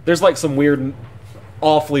crossover. There's like some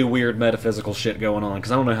awfully weird metaphysical shit going on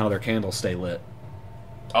because I don't know how their candles stay lit.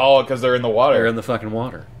 Oh, because they're in the water. They're in the fucking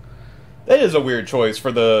water. That is a weird choice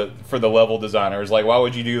for the level designers. Like, why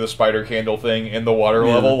would you do the spider candle thing in the water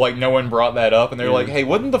level? Like, no one brought that up, and they're like, "Hey,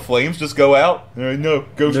 wouldn't the flames just go out?" No,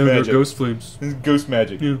 ghost magic. They're ghost flames. Ghost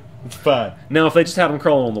magic. Yeah, it's fine. Now, if they just had them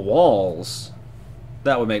crawling on the walls,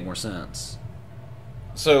 that would make more sense.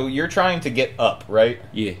 So you're trying to get up, right?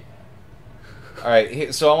 Yeah. All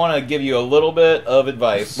right. So I want to give you a little bit of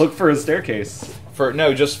advice. Look for a staircase.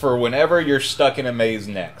 Just for whenever you're stuck in a maze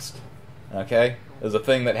next. Okay. There's a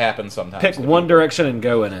thing that happens sometimes. Pick one direction and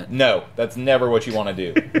go in it. No, that's never what you want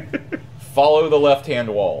to do. Follow the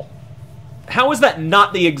left-hand wall. How is that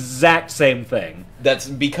not the exact same thing? That's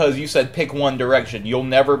because you said pick one direction. You'll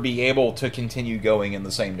never be able to continue going in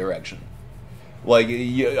the same direction. Like,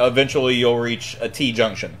 eventually you'll reach a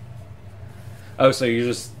T-junction. Oh, so you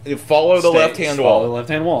just... Follow the left-hand wall. Follow the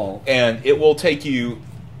left-hand wall. And it will take you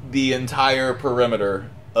the entire perimeter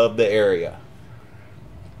of the area.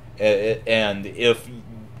 And if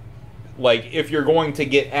you're going to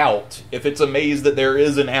get out, if it's a maze that there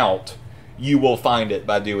is an out, you will find it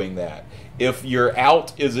by doing that. If your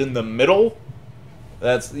out is in the middle,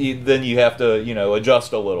 then you have to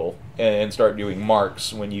adjust a little and start doing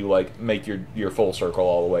marks when you make your full circle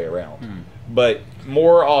all the way around. But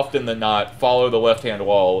more often than not, follow the left-hand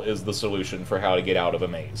wall is the solution for how to get out of a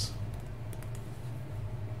maze.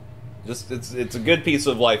 It's a good piece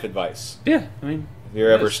of life advice. Yeah, I mean, if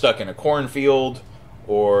you're ever stuck in a cornfield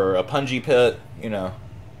or a punji pit, I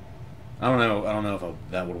don't know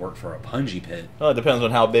if that would work for a punji pit. Well, it depends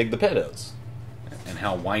on how big the pit is. And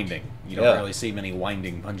how winding. You don't really see many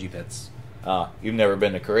winding punji pits. You've never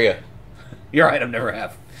been to Korea. You're right, I've never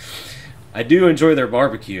have. I do enjoy their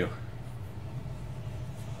barbecue.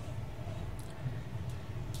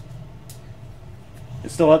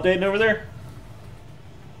 It's still updating over there?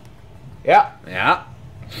 Yeah. Yeah.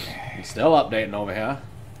 It's still updating over here.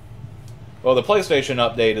 Well, the PlayStation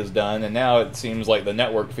update is done, and now it seems like the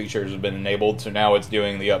network features have been enabled, so now it's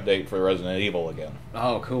doing the update for Resident Evil again.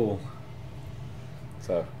 Oh, cool.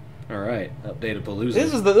 So, alright, updated Palooza.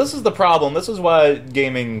 This is the problem. This is why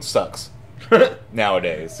gaming sucks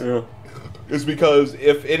nowadays. Yeah. Is because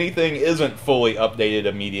if anything isn't fully updated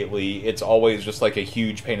immediately, it's always just like a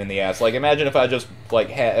huge pain in the ass. Like, imagine if I just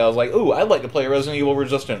I was like, ooh, I'd like to play Resident Evil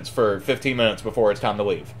Resistance for 15 minutes before it's time to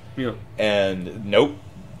leave. Yeah. And nope.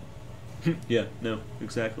 Yeah, no,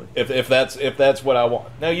 exactly. If that's what I want.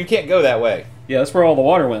 No, you can't go that way. Yeah, that's where all the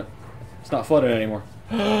water went. It's not flooded anymore.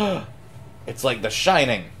 It's like The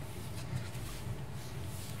Shining.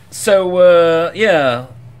 So, yeah,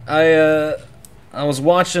 I was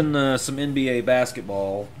watching some NBA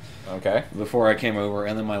basketball. Okay. Before I came over,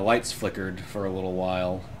 and then my lights flickered for a little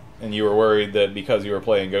while. And you were worried that because you were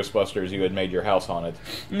playing Ghostbusters, you had made your house haunted.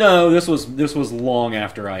 No, this was long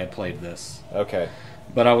after I had played this. Okay.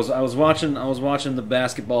 But I was watching the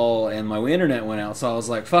basketball, and my internet went out, so I was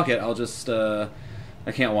like, fuck it, I'll just I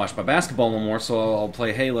can't watch my basketball no more, so I'll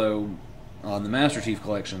play Halo on the Master Chief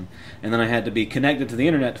Collection. And then I had to be connected to the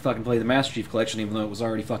internet to fucking play the Master Chief Collection, even though it was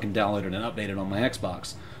already fucking downloaded and updated on my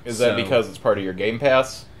Xbox. Is that because it's part of your Game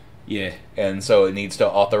Pass? Yeah. And so it needs to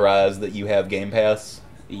authorize that you have Game Pass?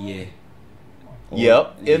 Yeah.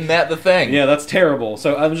 Yep, isn't that the thing? Yeah, that's terrible.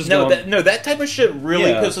 So I was just that type of shit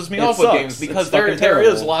really pisses me off with games, because there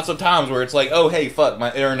is lots of times where it's like, oh hey, fuck,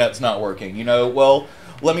 my internet's not working. Well,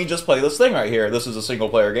 let me just play this thing right here. This is a single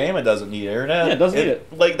player game. It doesn't need internet. Yeah, it doesn't need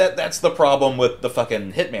it. Like that's the problem with the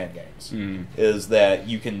fucking Hitman games, is that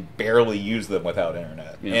you can barely use them without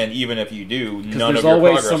internet. Yeah. And even if you do, none of your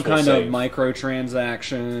progress will save. There's always some kind of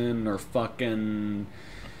microtransaction or fucking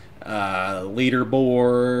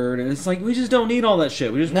leaderboard, and it's like, we just don't need all that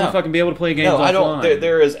shit. We just want to fucking be able to play games offline. I don't.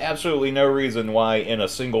 There is absolutely no reason why in a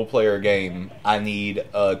single player game I need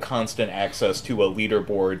constant access to a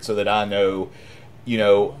leaderboard so that I know,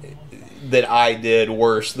 that I did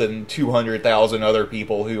worse than 200,000 other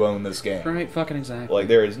people who own this game. Right, fucking exactly. Like,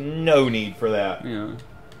 there is no need for that. Yeah.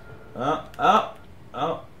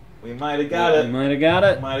 Oh, we might have got it. We might have got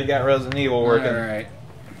it. Might have got Resident Evil working. Alright.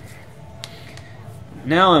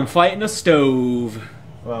 Now I'm fighting a stove.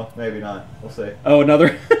 Well, maybe not. We'll see. Oh,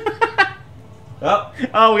 another. Oh,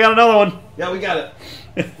 we got another one. Yeah, we got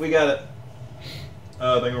it. We got it.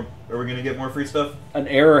 Are we going to get more free stuff? An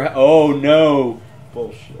error. Oh, no.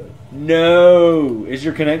 Bullshit. No. Is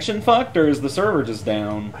your connection fucked, or is the server just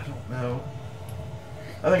down? I don't know.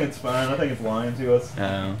 I think it's fine. I think it's lying to us.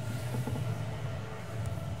 Oh.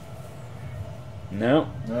 No.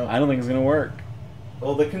 I don't think it's going to work.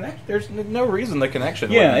 Well, there's no reason the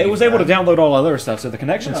connection. Yeah, it was able to download all other stuff, so the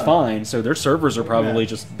connection's fine. So their servers are probably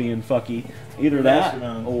just being fucky. Either that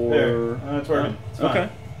or it's working. It's fine. Okay.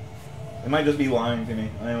 It might just be lying to me.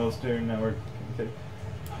 iOS 2 network. Okay.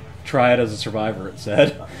 Try it as a survivor, it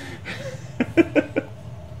said.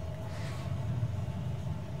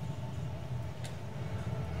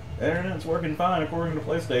 Internet's working fine according to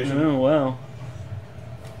PlayStation. Oh, wow.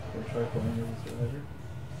 Try playing as a survivor.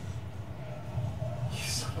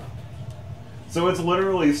 So it's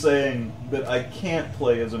literally saying that I can't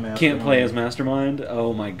play as a mastermind. Can't play as mastermind?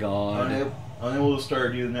 Oh my god. Unable to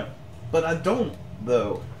start using that. But I don't,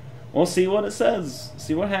 though. We'll see what it says.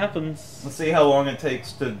 See what happens. Let's see how long it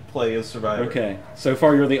takes to play as survivor. Okay. So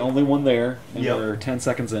far, you're the only one there, and Yep. we're 10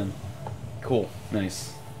 seconds in. Cool.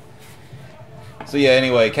 Nice. So yeah,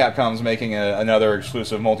 anyway, Capcom's making another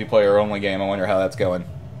exclusive multiplayer-only game. I wonder how that's going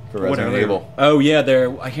for Resident Evil. Oh yeah,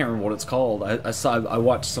 I can't remember what it's called. I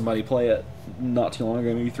watched somebody play it not too long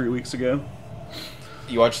ago, maybe 3 weeks ago.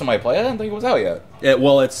 You watched somebody play it? I didn't think it was out yet. It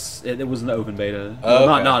was in the open beta. Oh,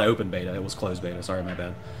 Well, okay. not open beta. It was closed beta. Sorry, my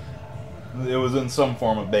bad. It was in some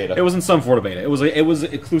form of beta. It was in some form of beta. It was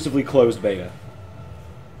exclusively closed beta.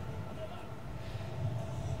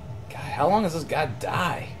 God, how long does this guy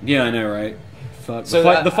die? Yeah, I know, right? Fuck. So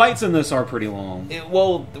The fights in this are pretty long.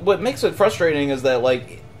 Well, what makes it frustrating is that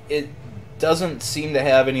like it doesn't seem to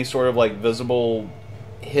have any sort of like visible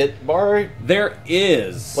hit bar. There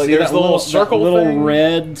is. Like, See there's that the little circle that little thing?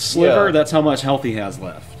 red sliver. Yeah. That's how much health he has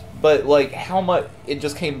left. But like how much it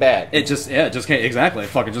just came back. It just came exactly.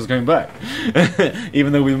 Fucking just came back.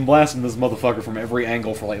 Even though we've been blasting this motherfucker from every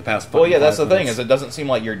angle for like the past. Well, yeah, that's the 5 thing minutes. is it doesn't seem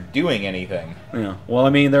like you're doing anything. Yeah. Well, I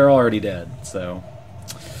mean, they're already dead, so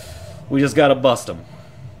we just gotta bust them.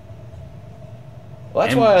 Well,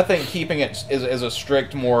 that's And- why I think keeping it as a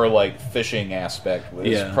strict, more like fishing aspect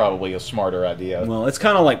is Yeah. probably a smarter idea. Well, it's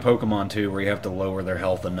kind of like Pokemon too, where you have to lower their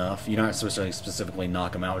health enough. You're not supposed to like, specifically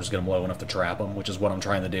knock them out; just get them low enough to trap them, which is what I'm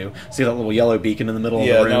trying to do. See that little yellow beacon in the middle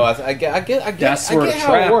Yeah, of the room? no, I get That's I where get the how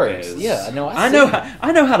trap it works. is. Yeah, no, I see. know.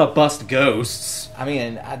 I know how to bust ghosts. I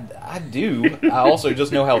mean, I do. I also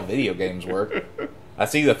just know how video games work. I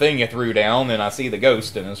see the thing you threw down, and I see the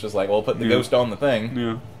ghost, and it's just like, well, put the Yeah. ghost on the thing.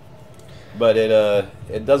 Yeah. But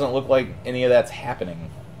it doesn't look like any of that's happening.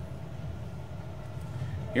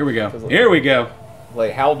 Here we go. Here we go.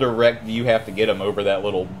 Like, how direct do you have to get them over that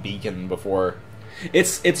little beacon before?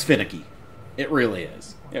 It's finicky. It really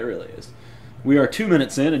is. It really is. We are 2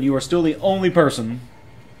 minutes in, and you are still the only person.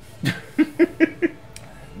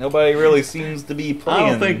 Nobody really seems to be playing. I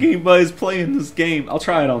don't think anybody's playing this game. I'll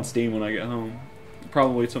try it on Steam when I get home.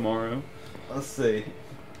 Probably tomorrow. Let's see.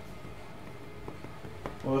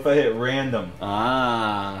 Well, if I hit random,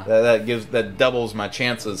 Ah. that doubles my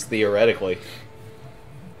chances theoretically.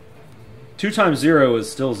 2 times 0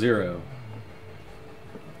 is still 0.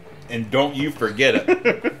 And don't you forget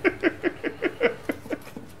it.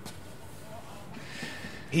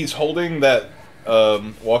 He's holding that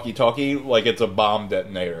walkie-talkie like it's a bomb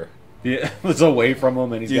detonator. Yeah, it's away from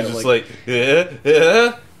him, and he's He's got just like.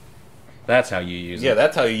 like. That's how you use it. Yeah,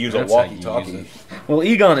 that's how you use That's a how you walkie-talkie. use it. Well,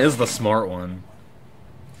 Egon is the smart one.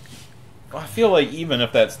 I feel like even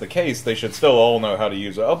if that's the case, they should still all know how to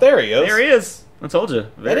use it. Oh, there he is. There he is. I told you.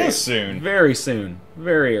 That is soon. Very soon.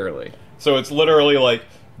 Very early. So it's literally like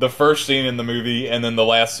the first scene in the movie and then the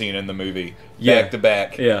last scene in the movie. Yeah. Back to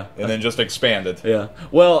back. Yeah. And then just expanded. Yeah.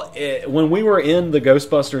 Well, when we were in the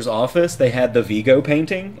Ghostbusters office, they had the Vigo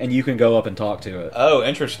painting, and you can go up and talk to it. Oh,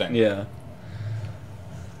 interesting. Yeah.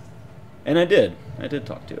 And I did. I did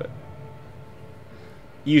talk to it.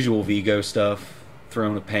 Usual Vigo stuff.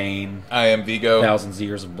 Throne of Pain. I am Vigo. Thousands of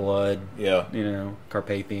Years of Blood. Yeah. You know,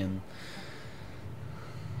 Carpathian.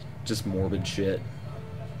 Just morbid shit.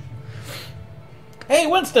 Hey,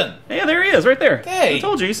 Winston! Yeah, there he is, right there. Hey! I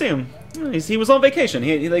told you, you see him. He was on vacation.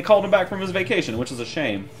 They called him back from his vacation, which is a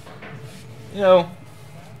shame. You know,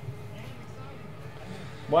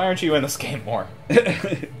 why aren't you in this game more?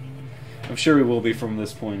 I'm sure he will be from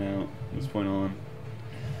this point on.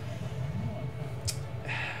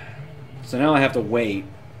 So now I have to wait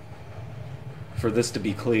for this to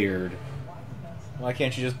be cleared. Why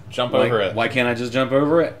can't you just jump over it? Why can't I just jump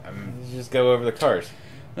over it? You just go over the cars.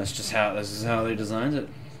 This is how they designed it.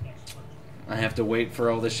 I have to wait for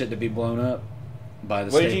all this shit to be blown up by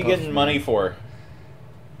the What Stay did you Puft get money Man. for?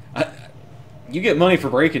 You get money for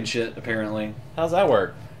breaking shit, apparently. How's that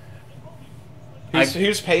work?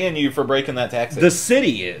 Who's paying you for breaking that taxi? The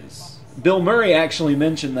city is. Bill Murray actually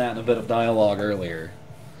mentioned that in a bit of dialogue earlier.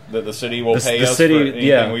 That the city will The pay us city- for anything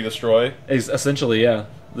yeah. we destroy? Essentially, yeah.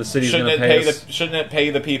 The city's going to Shouldn't pay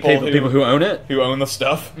it pay the people who own it? who own the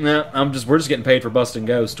stuff? No, we're just getting paid for busting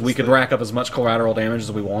ghosts. We could rack up as much collateral damage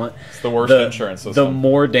as we want. It's the worst insurance system. The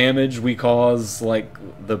more damage we cause, like,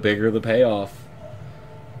 the bigger the payoff.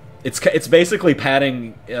 It's basically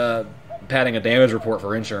padding a damage report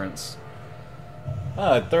for insurance.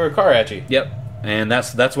 Throw a car at you. Yep. And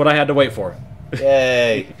that's what I had to wait for.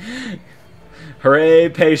 Yay. Hooray,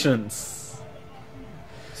 patience.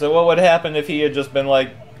 So what would happen if he had just been like,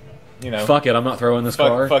 you know... Fuck it, I'm not throwing this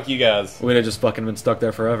car. Fuck you guys. We'd have just fucking been stuck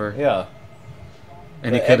there forever. Yeah.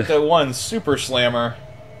 And the he could Ecto-1 Super Slammer.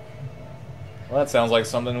 Well, that sounds like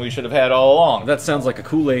something we should have had all along. That sounds like a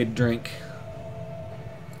Kool-Aid drink.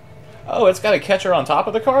 Oh, it's got a catcher on top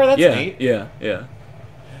of the car? That's neat. Yeah.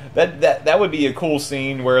 That would be a cool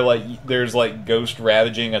scene where like there's like ghost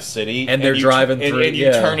ravaging a city and they're driving through and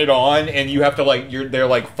you turn it on and you have to like they're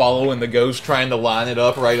like following the ghost trying to line it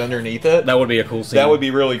up right underneath it. That would be a cool scene. That would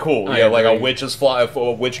be really cool. I agree. Like a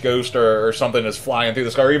witch ghost or something is flying through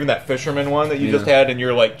the sky, or even that fisherman one that you just had and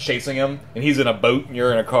you're like chasing him and he's in a boat and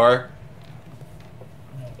you're in a car.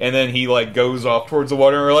 And then he like goes off towards the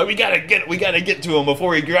water, and we're like, we gotta get to him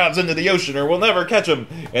before he drives into the ocean, or we'll never catch him.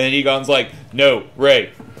 And then Egon's like, no,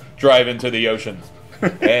 Ray, drive into the ocean.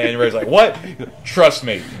 And Ray's like, what? Trust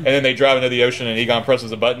me. And then they drive into the ocean, and Egon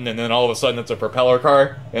presses a button, and then all of a sudden it's a propeller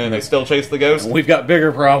car, and then they still chase the ghost. We've got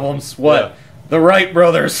bigger problems. What? Yeah. The Wright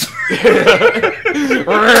brothers. Oh,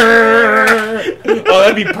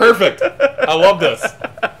 that'd be perfect. I love this.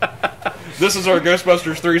 This is our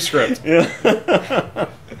Ghostbusters 3 script. Yeah.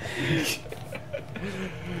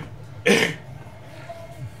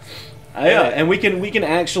 Yeah, and we can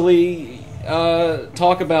actually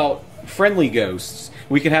talk about friendly ghosts.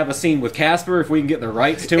 We can have a scene with Casper if we can get the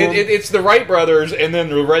rights to him. It's the Wright brothers, and then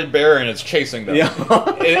the Red Baron is chasing them. Yeah.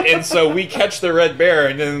 and so we catch the Red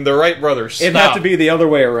Baron, and then the Wright brothers stop. It'd have to be the other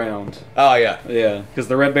way around. Oh yeah, yeah. Because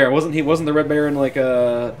the Red Baron wasn't the Red Baron like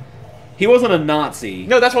a. He wasn't a Nazi.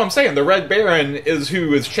 No, that's what I'm saying. The Red Baron is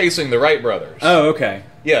who is chasing the Wright brothers. Oh, okay.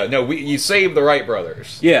 Yeah, no, you saved the Wright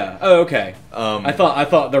brothers. Yeah. Oh, okay. I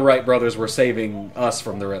thought the Wright brothers were saving us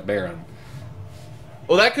from the Red Baron.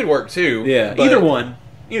 Well, that could work too. Yeah. Either one.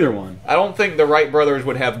 I don't think the Wright brothers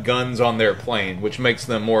would have guns on their plane, which makes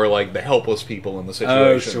them more like the helpless people in the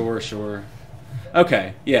situation. Oh, sure.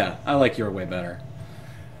 Okay. Yeah, I like your way better.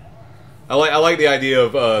 I like the idea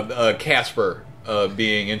of Casper.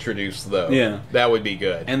 Being introduced though, yeah, that would be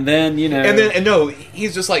good. And then no,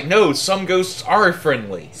 he's just like, no, some ghosts are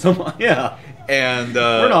friendly. Yeah, and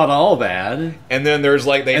we're not all bad. And then there's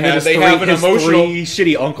like they have an emotional. Three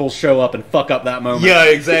shitty uncles show up and fuck up that moment. Yeah,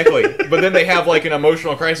 exactly. But then they have like an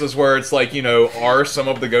emotional crisis where it's like, are some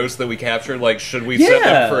of the ghosts that we captured, like, should we set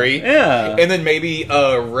them free? Yeah. And then maybe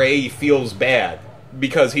Ray feels bad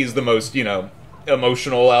because he's the most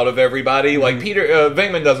emotional out of everybody. Like Peter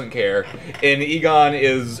Venkman doesn't care, and Egon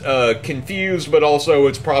is confused, but also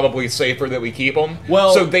it's probably safer that we keep him.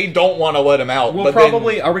 Well, so they don't want to let him out. Well,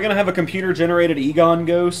 probably. Are we going to have a computer-generated Egon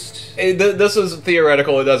ghost? This is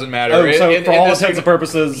theoretical. It doesn't matter. Oh, so for all intents and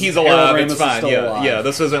purposes, he's alive. It's fine. Yeah.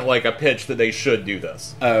 This isn't like a pitch that they should do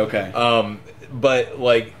this. Oh, okay. But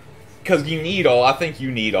like, because I think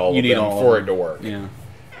you need all of them for it to work. Yeah.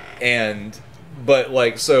 But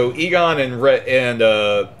like, so Egon and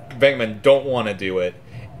Venkman don't want to do it,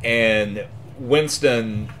 and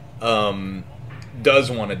Winston does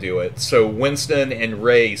want to do it. So Winston and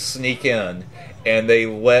Ray sneak in, and they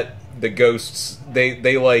let the ghosts.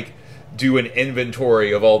 They like do an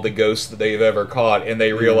inventory of all the ghosts that they've ever caught, and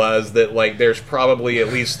they realize that like there's probably at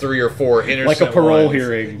least 3 or 4 innocent like a parole ones.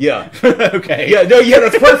 hearing. Yeah. Okay. Yeah. No. Yeah.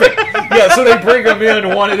 That's perfect. Yeah. So they bring them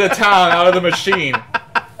in one at a time out of the machine.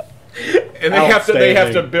 And they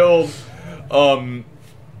have to build. Oh,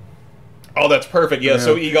 that's perfect. Yeah.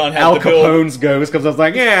 So Egon has Al to build. Capone's ghost because I was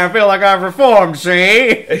like, I feel like I've reformed.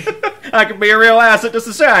 See, I can be a real asset to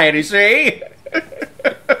society. See. And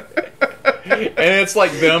it's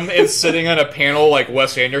like them. It's sitting on a panel like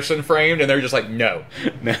Wes Anderson framed, and they're just like, no.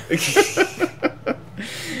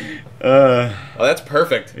 Oh, that's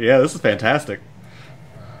perfect. Yeah, this is fantastic.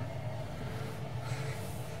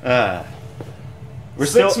 We're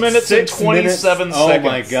 6 minutes and 27 seconds. Oh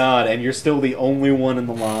my god, and you're still the only one in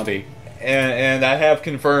the lobby. And I have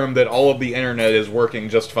confirmed that all of the internet is working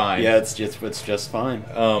just fine. Yeah, it's just fine.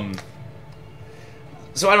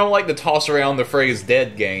 So I don't like to toss around the phrase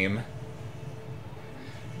dead game.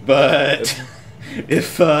 But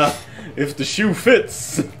if the shoe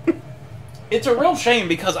fits. It's a real shame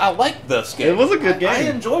because I liked this game. It was a good game. I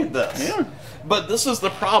enjoyed this. Yeah. But this is the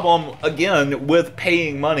problem, again, with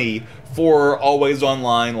paying money for always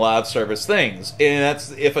online live service things. And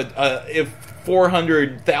that's if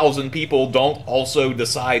 400,000 people don't also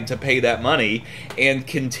decide to pay that money and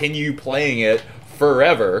continue playing it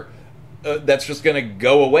forever, that's just going to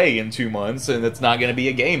go away in 2 months and it's not going to be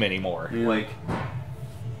a game anymore. Yeah. Like,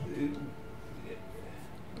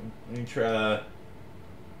 let me try.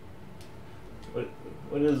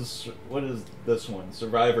 What is this one?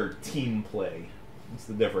 Survivor team play. What's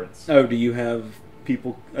the difference? Oh, do you have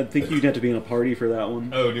people? I think you'd have to be in a party for that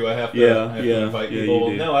one. Oh, do I have to? Yeah, I have yeah, to invite yeah,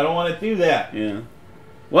 people? you do. No, I don't want to do that. Yeah.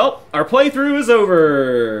 Well, our playthrough is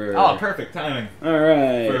over. Oh, perfect timing. All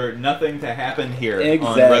right. For nothing to happen here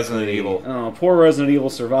Exactly. on Resident Evil. Oh, poor Resident Evil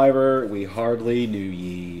survivor. We hardly knew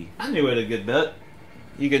ye. I knew it a good bit.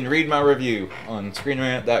 You can read my review on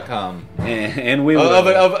ScreenRant.com. And we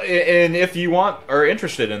will. And if you are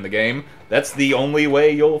interested in the game, that's the only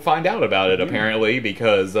way you'll find out about it, apparently,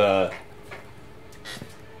 because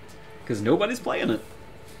nobody's playing it.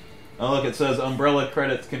 Oh, look, it says Umbrella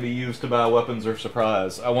credits can be used to buy weapons or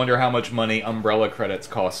supplies. I wonder how much money Umbrella credits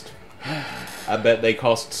cost. I bet they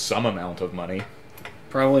cost some amount of money.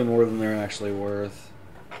 Probably more than they're actually worth.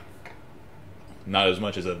 Not as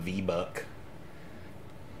much as a V-Buck.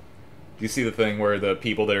 Do you see the thing where the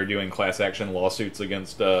people that are doing class action lawsuits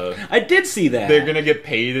against... I did see that. They're gonna get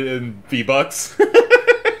paid in V-Bucks?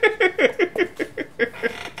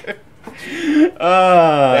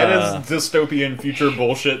 That is dystopian future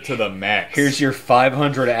bullshit to the max. Here's your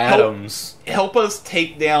 500 atoms. Help us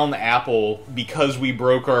take down Apple because we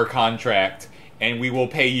broke our contract, and we will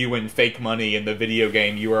pay you in fake money in the video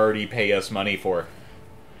game you already pay us money for.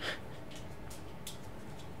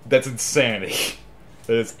 That's insanity.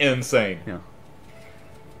 That is insane. Yeah.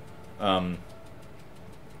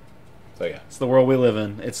 So yeah. It's the world we live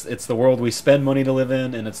in. It's the world we spend money to live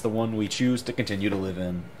in, and it's the one we choose to continue to live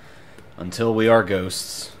in. Until we are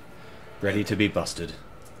ghosts, ready to be busted.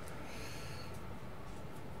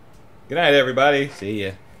 Good night, everybody. See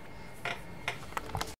ya.